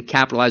looking to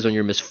capitalize on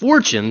your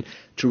misfortune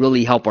to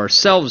really help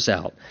ourselves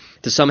out,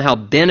 to somehow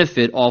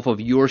benefit off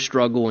of your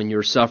struggle and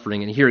your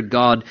suffering. And here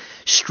God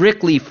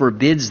strictly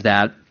forbids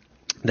that.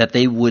 that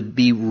they would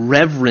be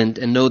reverent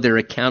and know they're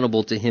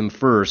accountable to him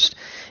first,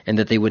 and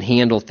that they would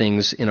handle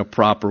things in a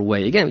proper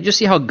way. Again, just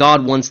see how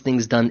God wants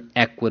things done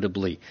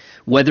equitably.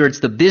 Whether it's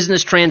the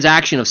business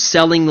transaction of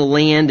selling the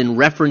land in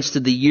reference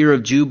to the year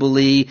of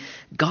Jubilee,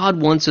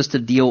 God wants us to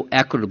deal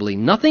equitably.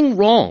 Nothing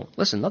wrong.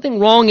 Listen, nothing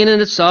wrong in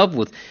and itself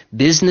with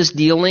business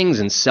dealings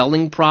and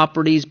selling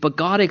properties, but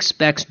God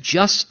expects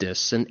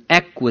justice and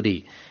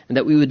equity, and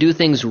that we would do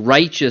things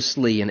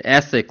righteously and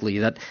ethically.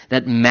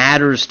 That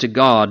matters to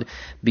God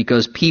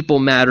because people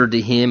matter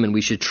to him, and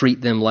we should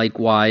treat them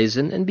likewise,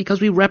 and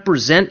because we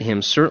represent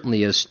him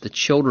certainly as the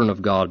children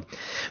of God.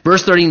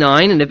 Verse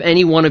 39, and if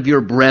any one of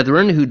your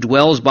brethren who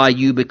dwells by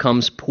you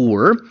becomes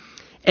poor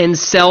and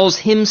sells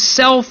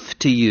himself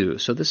to you.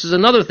 So this is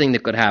another thing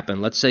that could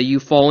happen. Let's say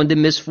you fall into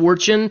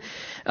misfortune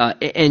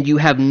and you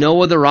have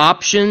no other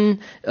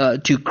option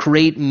to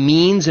create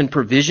means and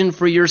provision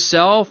for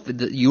yourself.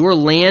 Your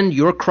land,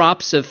 your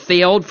crops have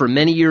failed for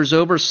many years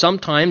over.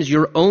 Sometimes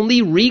your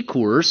only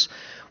recourse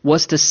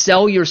was to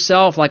sell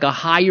yourself like a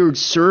hired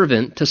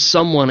servant to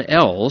someone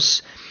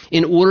else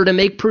in order to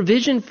make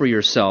provision for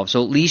yourself.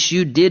 So at least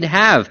you did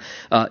have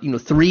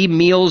 3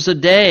 meals a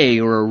day,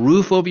 or a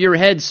roof over your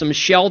head, some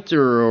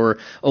shelter, or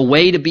a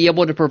way to be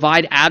able to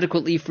provide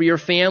adequately for your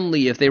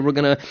family if they were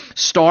going to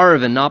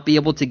starve and not be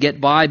able to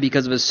get by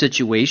because of a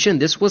situation.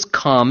 This was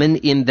common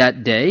in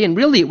that day, and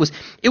really it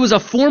was a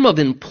form of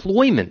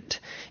employment.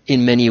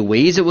 In many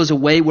ways, it was a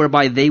way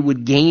whereby they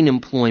would gain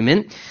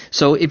employment.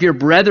 So if your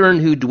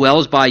brethren who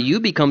dwells by you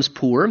becomes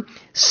poor,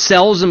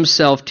 sells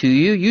himself to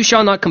you, you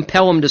shall not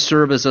compel him to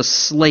serve as a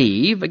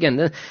slave.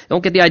 Again,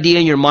 don't get the idea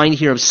in your mind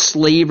here of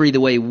slavery the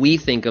way we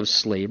think of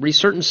slavery.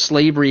 Certain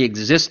slavery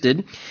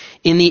existed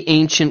in the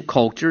ancient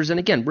cultures.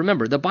 And again,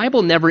 remember, the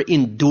Bible never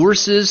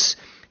endorses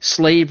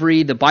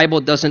slavery. The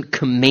Bible doesn't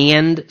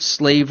command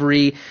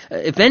slavery.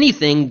 If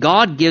anything,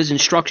 God gives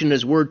instruction in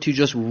his word to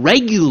just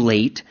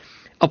regulate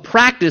a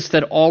practice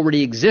that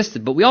already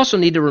existed. But we also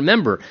need to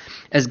remember,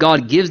 as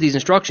God gives these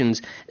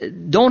instructions,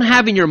 don't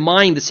have in your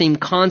mind the same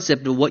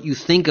concept of what you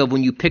think of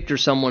when you picture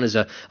someone as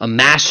a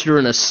master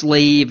and a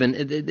slave. And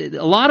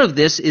a lot of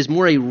this is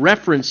more a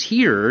reference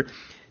here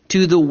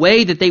to the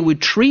way that they would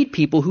treat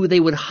people who they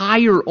would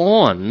hire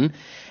on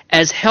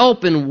as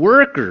help and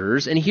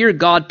workers, and hear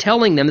God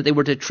telling them that they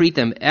were to treat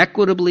them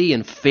equitably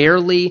and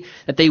fairly,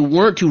 that they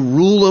weren't to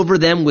rule over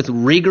them with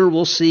rigor,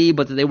 we'll see,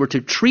 but that they were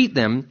to treat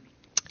them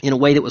in a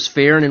way that was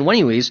fair, and in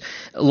many ways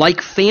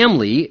like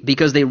family,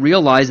 because they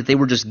realized that they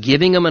were just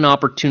giving them an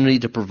opportunity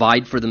to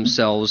provide for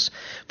themselves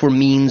for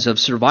means of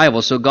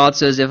survival. So God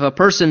says if a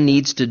person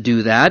needs to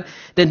do that,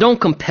 then don't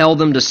compel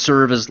them to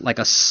serve as like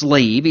a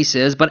slave, he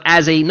says, but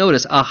as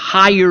a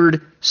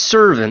hired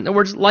servant. In other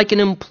words, like an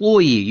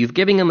employee. You've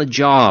given him a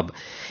job.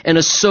 And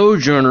a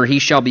sojourner he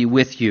shall be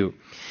with you,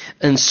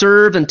 and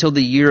serve until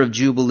the year of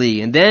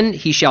Jubilee. And then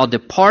he shall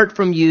depart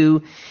from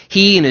you,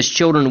 he and his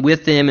children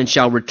with him, and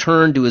shall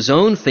return to his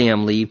own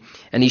family,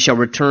 and he shall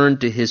return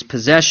to his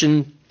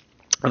possession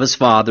of his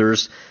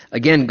fathers.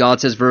 Again, God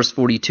says, verse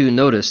 42,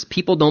 notice,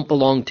 people don't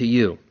belong to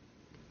you.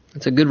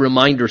 It's a good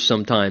reminder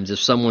sometimes if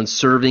someone's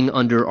serving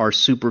under our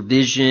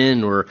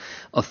supervision or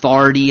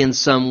authority in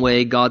some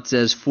way. God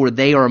says, for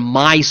they are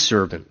my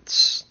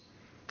servants.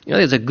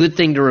 It's a good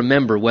thing to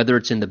remember, whether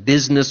it's in the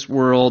business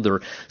world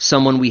or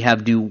someone we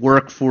have do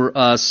work for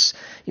us,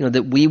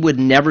 that we would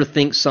never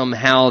think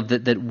somehow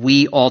that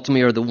we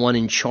ultimately are the one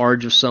in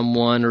charge of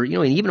someone, or,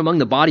 and even among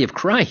the body of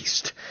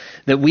Christ,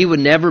 that we would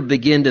never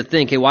begin to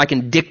think, hey, well, I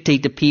can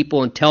dictate to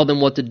people and tell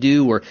them what to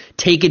do, or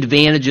take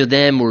advantage of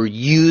them, or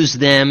use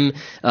them,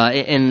 and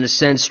in a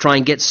sense try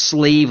and get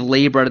slave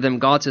labor out of them.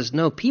 God says,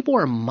 no, people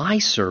are my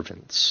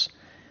servants.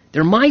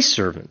 They're my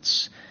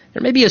servants.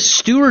 There may be a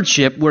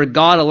stewardship where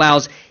God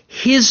allows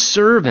his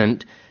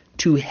servant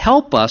to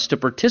help us to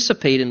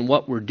participate in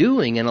what we're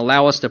doing and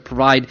allow us to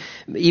provide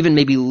even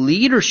maybe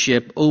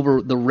leadership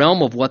over the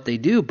realm of what they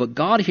do. But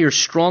God here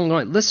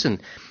strongly,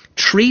 listen,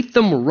 treat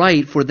them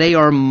right, for they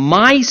are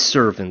my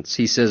servants,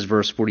 he says,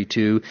 verse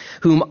 42,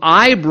 whom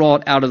I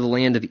brought out of the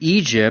land of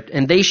Egypt,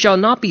 and they shall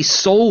not be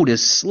sold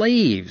as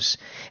slaves.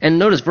 And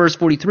notice verse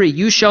 43,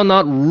 you shall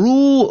not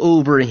rule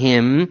over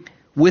him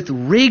with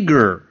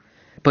rigor,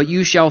 but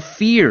you shall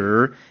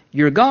fear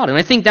your God. And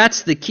I think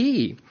that's the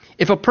key.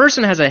 If a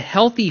person has a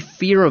healthy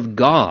fear of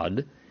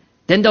God,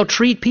 then they'll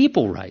treat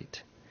people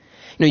right.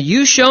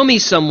 You show me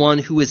someone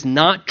who is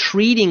not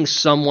treating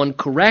someone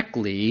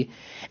correctly,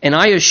 and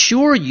I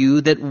assure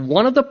you that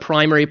one of the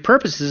primary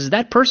purposes is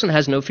that person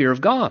has no fear of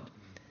God.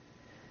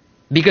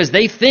 Because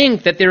they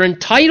think that they're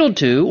entitled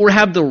to or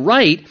have the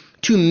right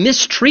to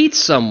mistreat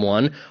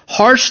someone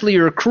harshly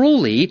or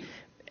cruelly,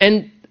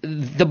 and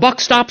the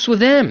buck stops with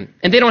them,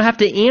 and they don't have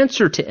to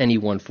answer to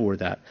anyone for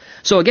that.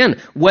 So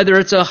again, whether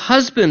it's a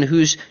husband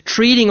who's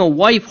treating a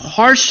wife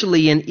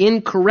harshly and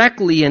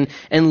incorrectly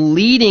and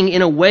leading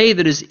in a way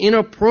that is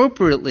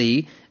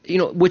inappropriately,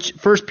 which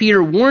 1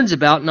 Peter warns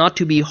about, not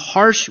to be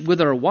harsh with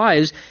our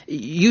wives,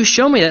 you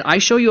show me that. I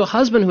show you a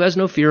husband who has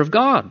no fear of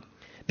God,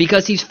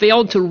 because he's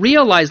failed to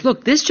realize,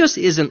 look, this just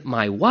isn't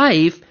my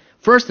wife.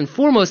 first and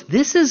foremost,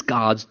 this is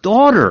God's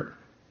daughter.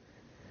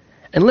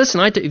 And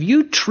listen, if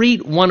you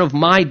treat one of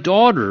my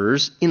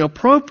daughters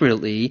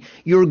inappropriately,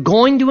 you're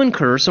going to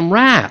incur some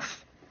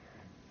wrath.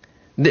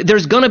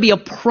 There's going to be a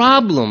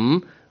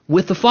problem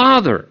with the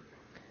father.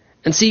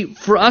 And see,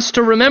 for us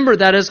to remember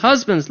that as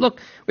husbands,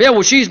 look, yeah,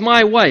 well, she's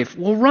my wife.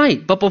 Well,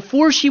 right, but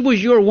before she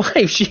was your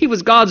wife, she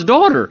was God's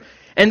daughter.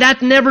 And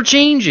that's never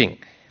changing.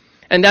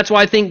 And that's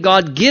why I think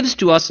God gives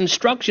to us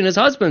instruction as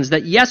husbands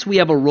that yes, we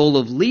have a role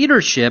of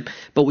leadership,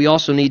 but we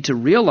also need to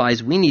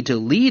realize we need to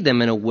lead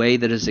them in a way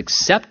that is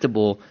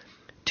acceptable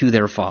to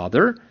their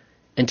father,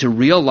 and to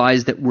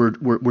realize that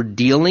we're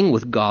dealing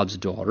with God's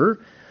daughter.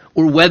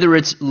 Or whether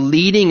it's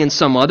leading in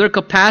some other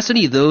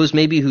capacity, those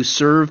maybe who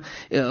serve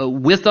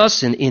with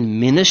us in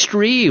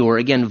ministry, or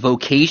again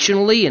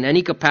vocationally in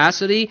any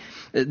capacity,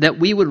 that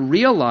we would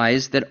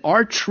realize that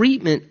our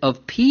treatment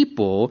of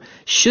people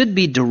should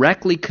be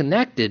directly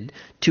connected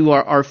to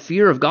our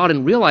fear of God,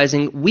 and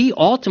realizing we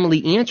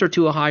ultimately answer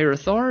to a higher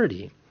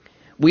authority.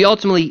 We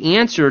ultimately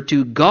answer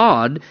to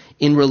God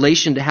in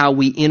relation to how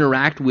we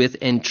interact with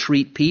and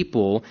treat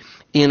people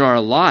in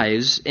our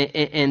lives.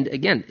 And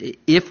again,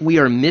 if we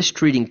are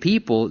mistreating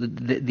people,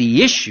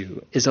 the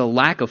issue is a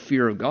lack of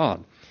fear of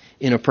God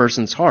in a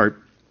person's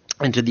heart.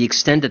 And to the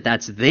extent that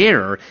that's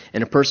there,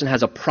 and a person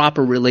has a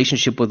proper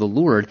relationship with the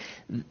Lord,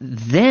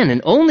 then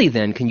and only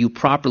then can you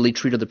properly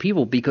treat other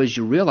people, because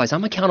you realize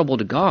I'm accountable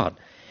to God.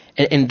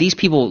 And these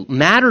people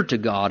matter to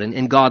God,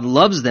 and God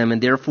loves them,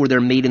 and therefore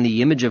they're made in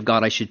the image of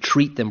God. I should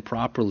treat them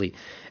properly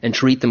and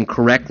treat them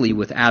correctly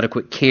with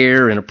adequate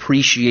care and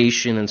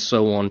appreciation and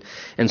so on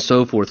and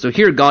so forth. So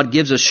here God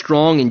gives a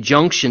strong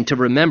injunction to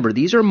remember,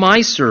 these are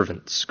my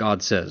servants,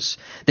 God says.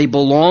 They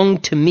belong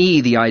to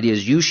me. The idea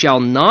is you shall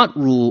not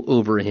rule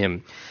over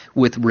him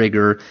with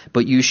rigor,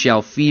 but you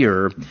shall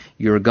fear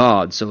your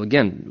God. So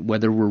again,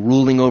 whether we're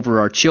ruling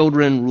over our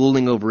children,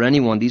 ruling over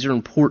anyone, these are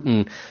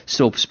important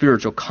still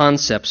spiritual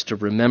concepts to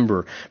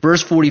remember.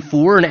 Verse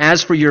 44, and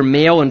as for your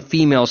male and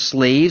female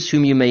slaves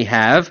whom you may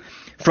have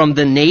from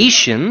the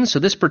nation, so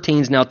this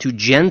pertains now to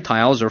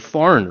Gentiles or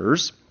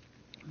foreigners,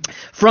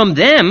 from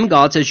them,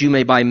 God says, you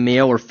may buy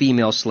male or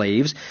female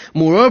slaves.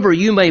 Moreover,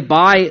 you may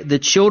buy the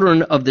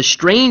children of the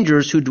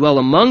strangers who dwell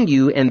among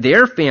you and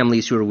their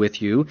families who are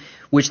with you,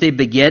 which they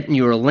beget in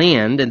your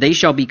land, and they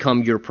shall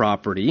become your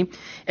property.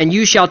 And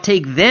you shall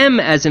take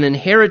them as an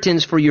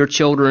inheritance for your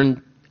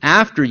children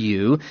after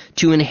you,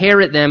 to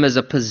inherit them as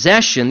a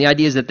possession. The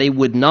idea is that they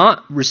would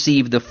not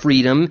receive the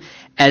freedom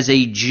as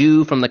a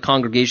Jew from the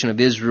congregation of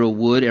Israel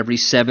would every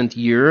 7th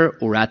year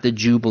or at the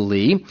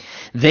Jubilee.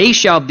 They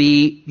shall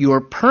be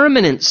your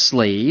permanent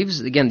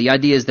slaves. Again, the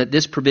idea is that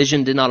this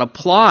provision did not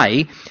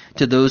apply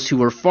to those who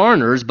were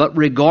foreigners, but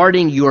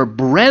regarding your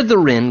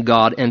brethren,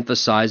 God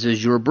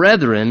emphasizes, your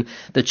brethren,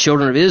 the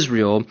children of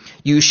Israel,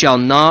 you shall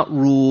not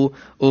rule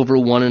over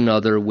one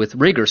another with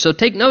rigor. So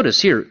take notice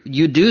here.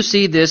 You do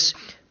see this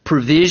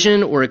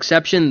provision or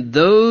exception.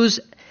 Those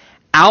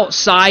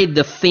outside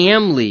the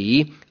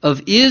family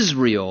of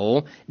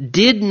Israel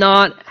did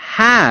not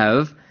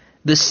have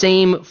the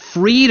same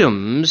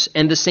freedoms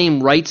and the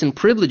same rights and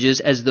privileges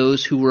as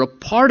those who were a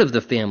part of the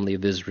family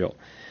of Israel.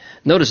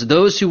 Notice,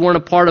 those who weren't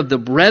a part of the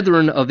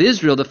brethren of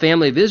Israel, the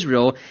family of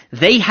Israel,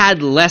 they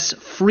had less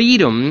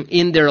freedom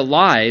in their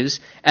lives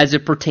as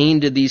it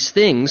pertained to these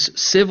things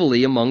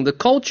civilly among the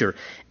culture.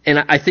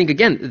 And I think,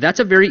 again, that's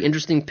a very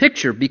interesting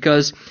picture,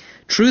 because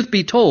truth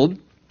be told,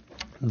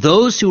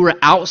 those who were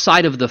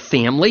outside of the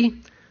family,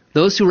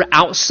 those who are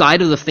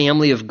outside of the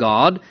family of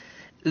God,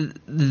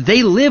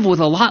 they live with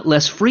a lot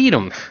less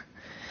freedom.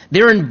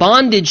 They're in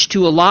bondage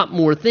to a lot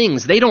more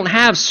things. They don't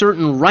have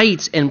certain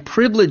rights and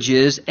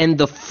privileges and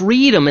the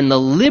freedom and the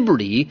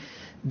liberty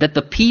that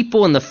the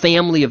people and the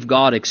family of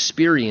God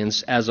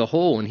experience as a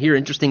whole. And here,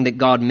 interesting that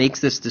God makes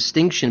this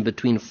distinction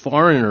between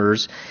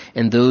foreigners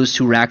and those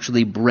who are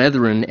actually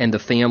brethren and the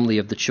family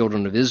of the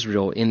children of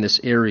Israel in this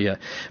area.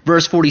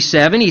 Verse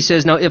 47, he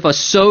says, now if a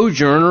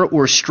sojourner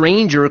or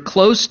stranger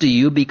close to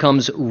you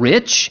becomes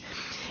rich,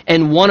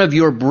 and one of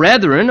your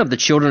brethren of the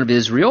children of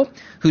Israel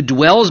who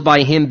dwells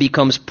by him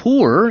becomes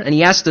poor, and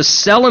he has to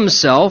sell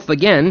himself,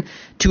 again,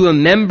 to a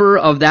member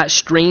of that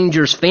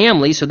stranger's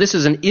family. So this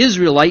is an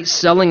Israelite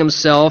selling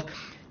himself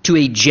to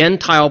a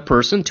Gentile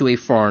person, to a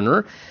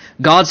foreigner.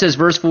 God says,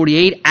 verse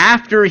 48,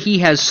 after he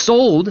has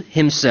sold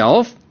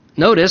himself,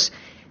 notice,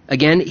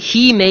 again,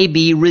 he may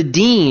be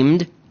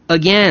redeemed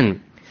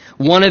again.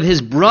 One of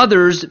his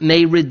brothers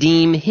may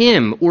redeem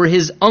him, or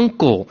his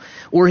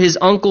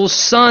uncle's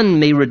son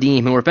may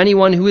redeem him, or if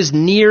anyone who is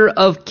near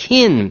of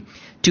kin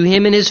to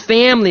him and his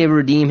family may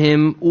redeem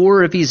him,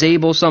 or if he's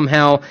able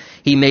somehow,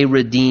 he may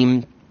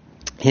redeem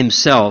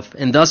himself.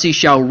 And thus he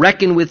shall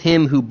reckon with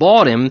him who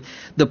bought him.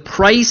 The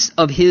price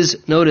of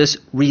his, notice,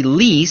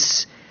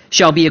 release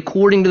shall be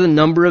according to the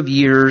number of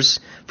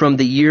years from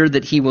the year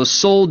that he was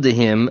sold to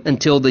him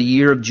until the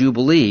year of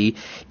Jubilee.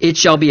 It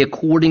shall be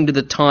according to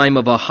the time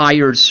of a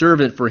hired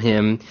servant for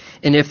him.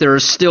 And if there are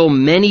still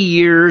many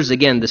years,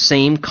 again, the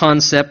same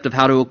concept of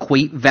how to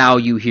equate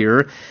value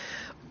here,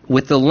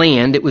 with the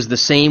land. It was the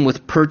same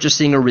with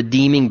purchasing or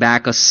redeeming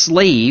back a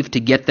slave to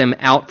get them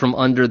out from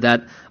under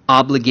that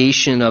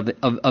obligation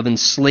of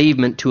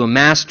enslavement to a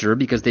master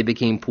because they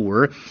became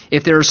poor.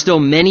 If there are still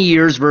many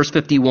years, verse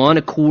 51,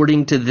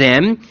 according to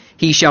them,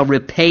 he shall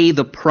repay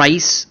the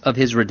price of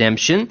his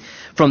redemption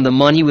from the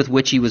money with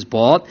which he was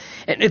bought.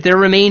 And if there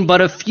remain but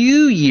a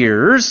few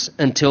years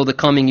until the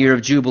coming year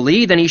of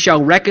Jubilee, then he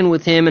shall reckon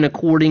with him, and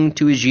according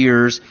to his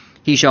years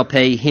he shall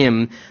pay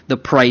him the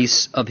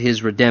price of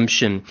his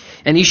redemption.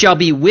 And he shall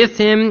be with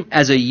him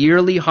as a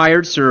yearly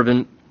hired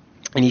servant,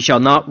 and he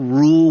shall not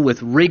rule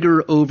with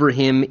rigor over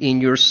him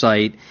in your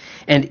sight.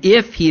 And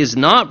if he is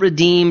not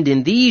redeemed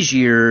in these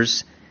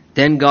years,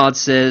 then God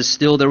says,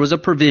 still there was a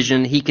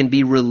provision, he can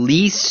be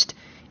released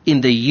in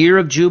the year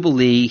of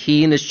Jubilee,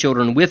 he and his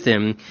children with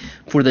him.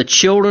 For the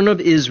children of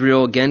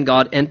Israel, again,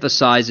 God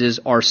emphasizes,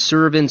 are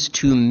servants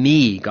to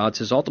me. God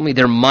says, ultimately,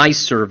 they're my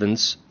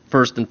servants,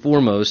 first and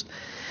foremost.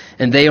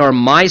 And they are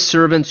my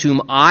servants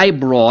whom I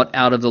brought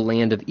out of the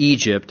land of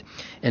Egypt,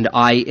 and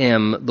I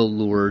am the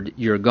Lord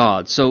your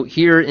God. So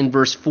here in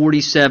verse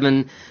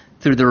 47,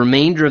 through the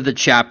remainder of the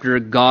chapter,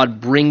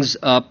 God brings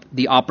up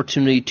the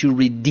opportunity to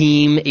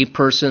redeem a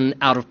person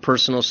out of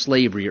personal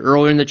slavery.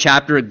 Earlier in the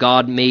chapter,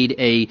 God made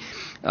a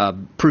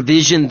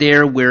provision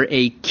there where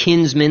a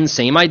kinsman,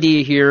 same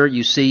idea here,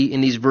 you see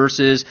in these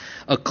verses,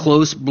 a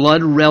close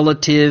blood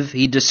relative,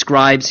 he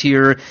describes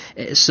here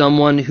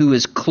someone who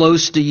is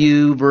close to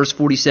you, verse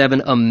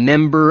 47, a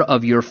member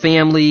of your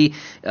family.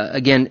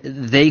 Again,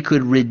 they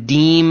could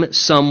redeem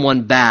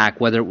someone back,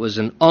 whether it was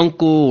an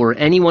uncle or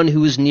anyone who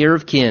was near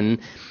of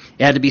kin.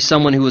 It had to be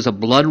someone who was a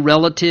blood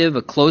relative,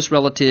 a close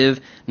relative,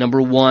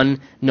 number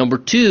one. Number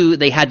two,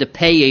 they had to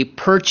pay a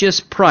purchase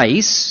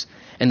price,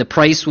 and the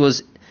price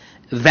was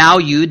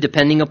valued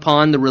depending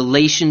upon the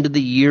relation to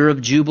the year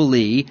of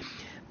Jubilee.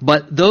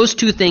 But those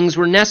two things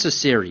were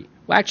necessary.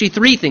 Well, actually,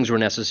 three things were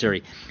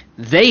necessary.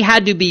 They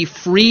had to be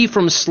free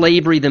from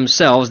slavery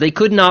themselves. They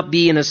could not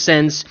be, in a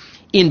sense,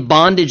 in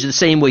bondage the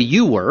same way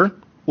you were,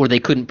 or they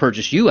couldn't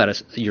purchase you out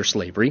of your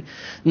slavery.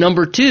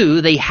 Number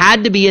two, they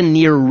had to be a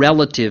near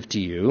relative to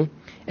you.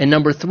 And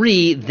number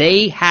three,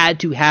 they had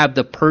to have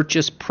the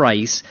purchase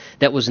price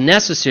that was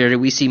necessary.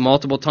 We see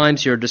multiple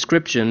times here a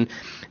description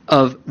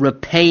of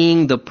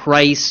repaying the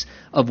price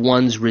of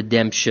one's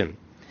redemption.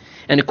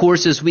 And of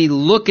course, as we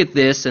look at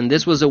this, and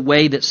this was a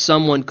way that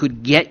someone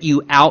could get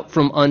you out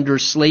from under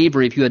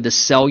slavery if you had to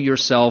sell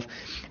yourself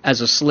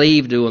as a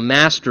slave to a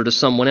master, to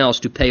someone else,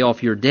 to pay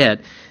off your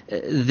debt,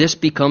 this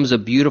becomes a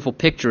beautiful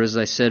picture, as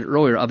I said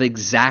earlier, of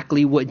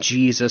exactly what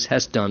Jesus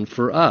has done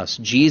for us.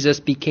 Jesus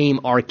became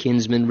our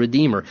kinsman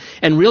redeemer.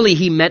 And really,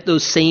 he met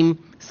those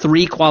same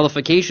three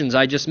qualifications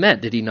I just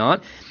met, did he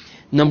not?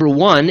 Number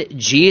one,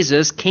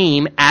 Jesus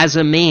came as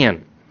a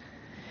man.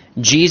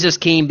 Jesus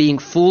came being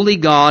fully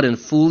God and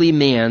fully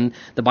man.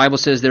 The Bible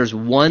says there's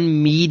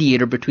one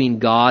mediator between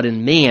God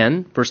and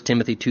man. 1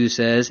 Timothy 2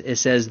 says, it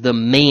says the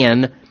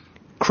man,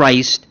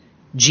 Christ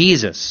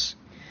Jesus,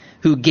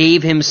 who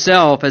gave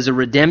himself as a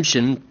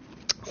redemption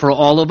for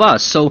all of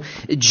us. So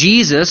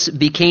Jesus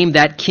became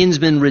that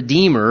kinsman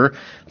redeemer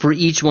for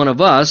each one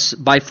of us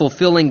by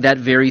fulfilling that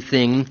very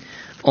thing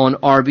on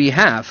our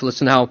behalf.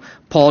 Listen how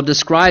Paul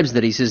describes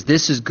that. He says,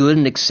 this is good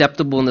and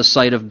acceptable in the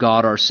sight of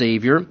God our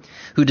Savior,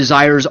 who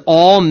desires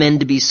all men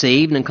to be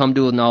saved and come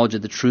to a knowledge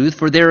of the truth.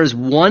 For there is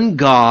one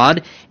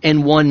God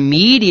and one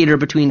mediator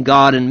between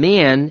God and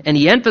man. And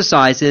he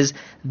emphasizes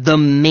the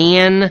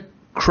man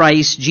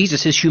Christ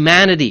Jesus, his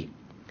humanity.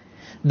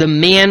 The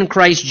man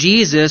Christ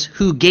Jesus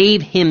who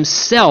gave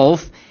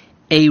himself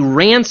a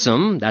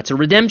ransom, that's a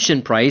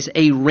redemption price,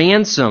 a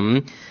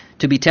ransom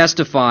to be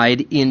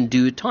testified in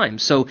due time.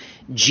 So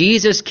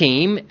Jesus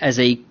came as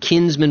a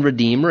kinsman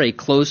redeemer, a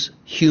close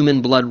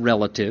human blood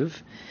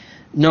relative.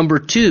 Number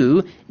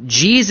two,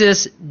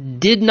 Jesus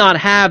did not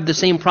have the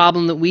same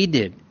problem that we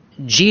did.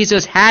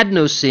 Jesus had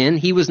no sin.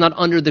 He was not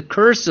under the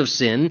curse of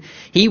sin.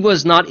 He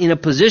was not in a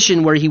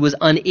position where he was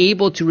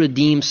unable to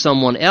redeem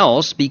someone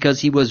else because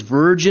he was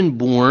virgin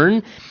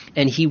born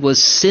and he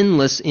was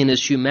sinless in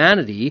his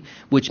humanity,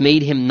 which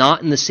made him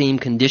not in the same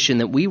condition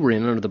that we were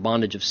in under the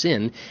bondage of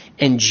sin.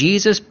 And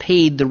Jesus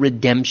paid the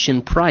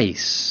redemption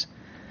price,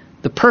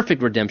 the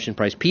perfect redemption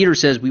price. Peter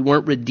says we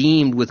weren't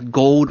redeemed with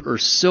gold or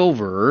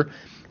silver,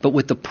 but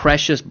with the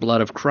precious blood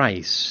of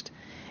Christ.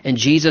 And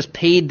Jesus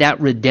paid that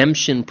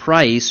redemption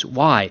price.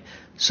 Why?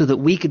 So that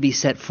we could be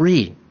set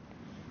free.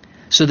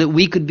 So that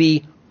we could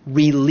be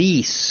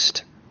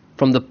released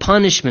from the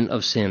punishment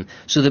of sin.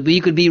 So that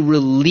we could be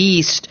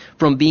released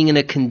from being in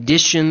a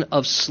condition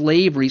of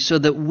slavery. So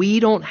that we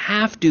don't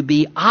have to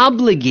be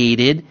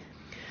obligated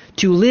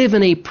to live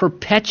in a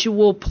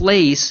perpetual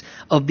place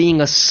of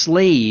being a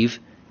slave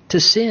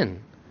to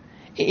sin.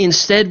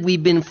 Instead,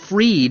 we've been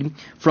freed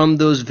from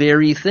those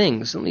very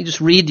things. Let me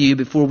just read to you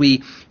before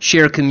we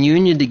share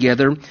communion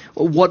together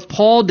what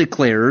Paul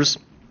declares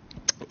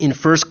in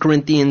 1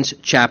 Corinthians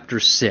chapter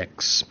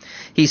 6.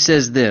 He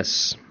says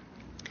this,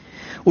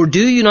 Or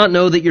do you not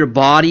know that your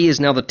body is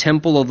now the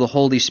temple of the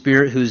Holy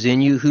Spirit who's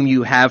in you, whom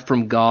you have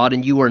from God,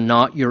 and you are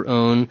not your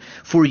own?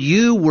 For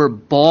you were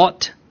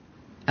bought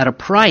at a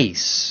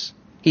price.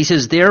 He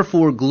says,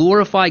 therefore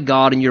glorify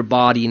God in your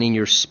body and in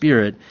your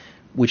spirit,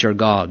 which are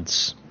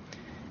God's.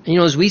 And,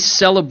 as we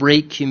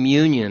celebrate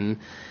communion,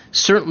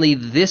 certainly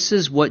this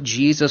is what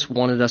Jesus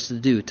wanted us to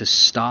do, to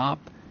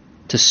stop,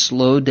 to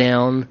slow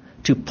down,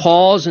 to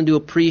pause and to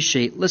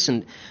appreciate.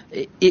 Listen,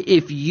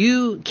 if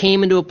you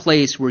came into a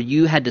place where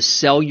you had to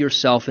sell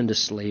yourself into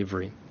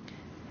slavery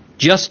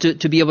just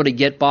to be able to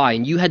get by,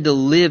 and you had to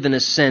live, in a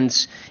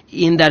sense,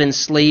 in that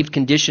enslaved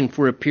condition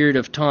for a period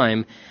of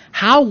time,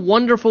 how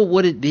wonderful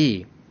would it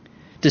be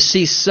to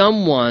see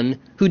someone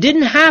who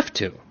didn't have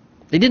to,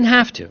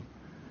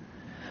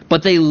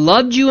 but they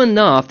loved you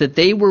enough that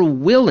they were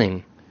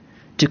willing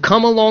to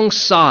come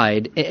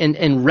alongside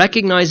and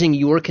recognizing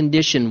your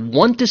condition,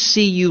 want to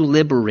see you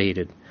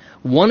liberated,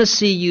 want to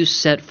see you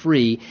set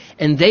free,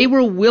 and they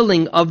were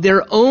willing of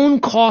their own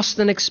cost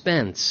and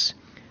expense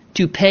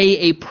to pay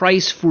a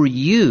price for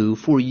you,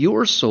 for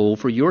your soul,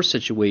 for your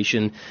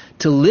situation,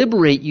 to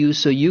liberate you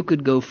so you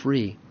could go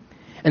free.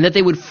 And that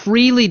they would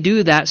freely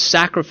do that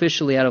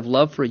sacrificially out of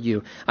love for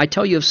you. I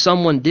tell you, if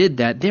someone did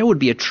that, there would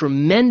be a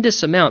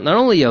tremendous amount, not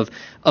only of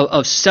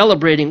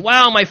celebrating,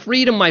 wow, my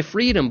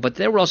freedom, but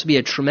there would also be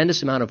a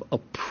tremendous amount of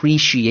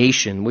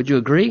appreciation. Would you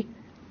agree?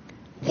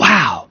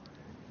 Wow,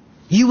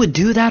 you would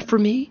do that for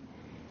me?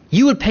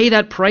 You would pay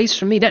that price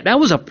for me? That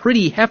was a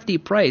pretty hefty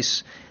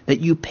price that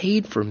you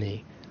paid for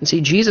me. And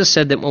see, Jesus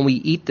said that when we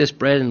eat this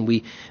bread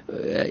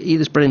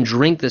and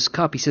drink this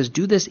cup, he says,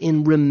 do this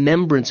in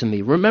remembrance of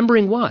me.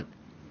 Remembering what?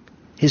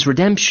 His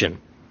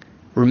redemption.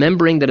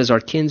 Remembering that as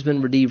our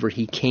kinsman redeemer,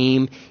 he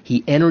came,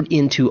 he entered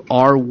into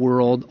our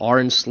world, our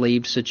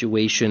enslaved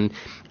situation,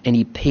 and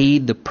he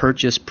paid the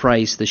purchase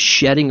price, the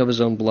shedding of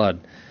his own blood,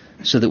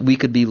 so that we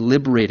could be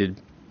liberated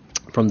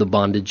from the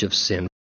bondage of sin.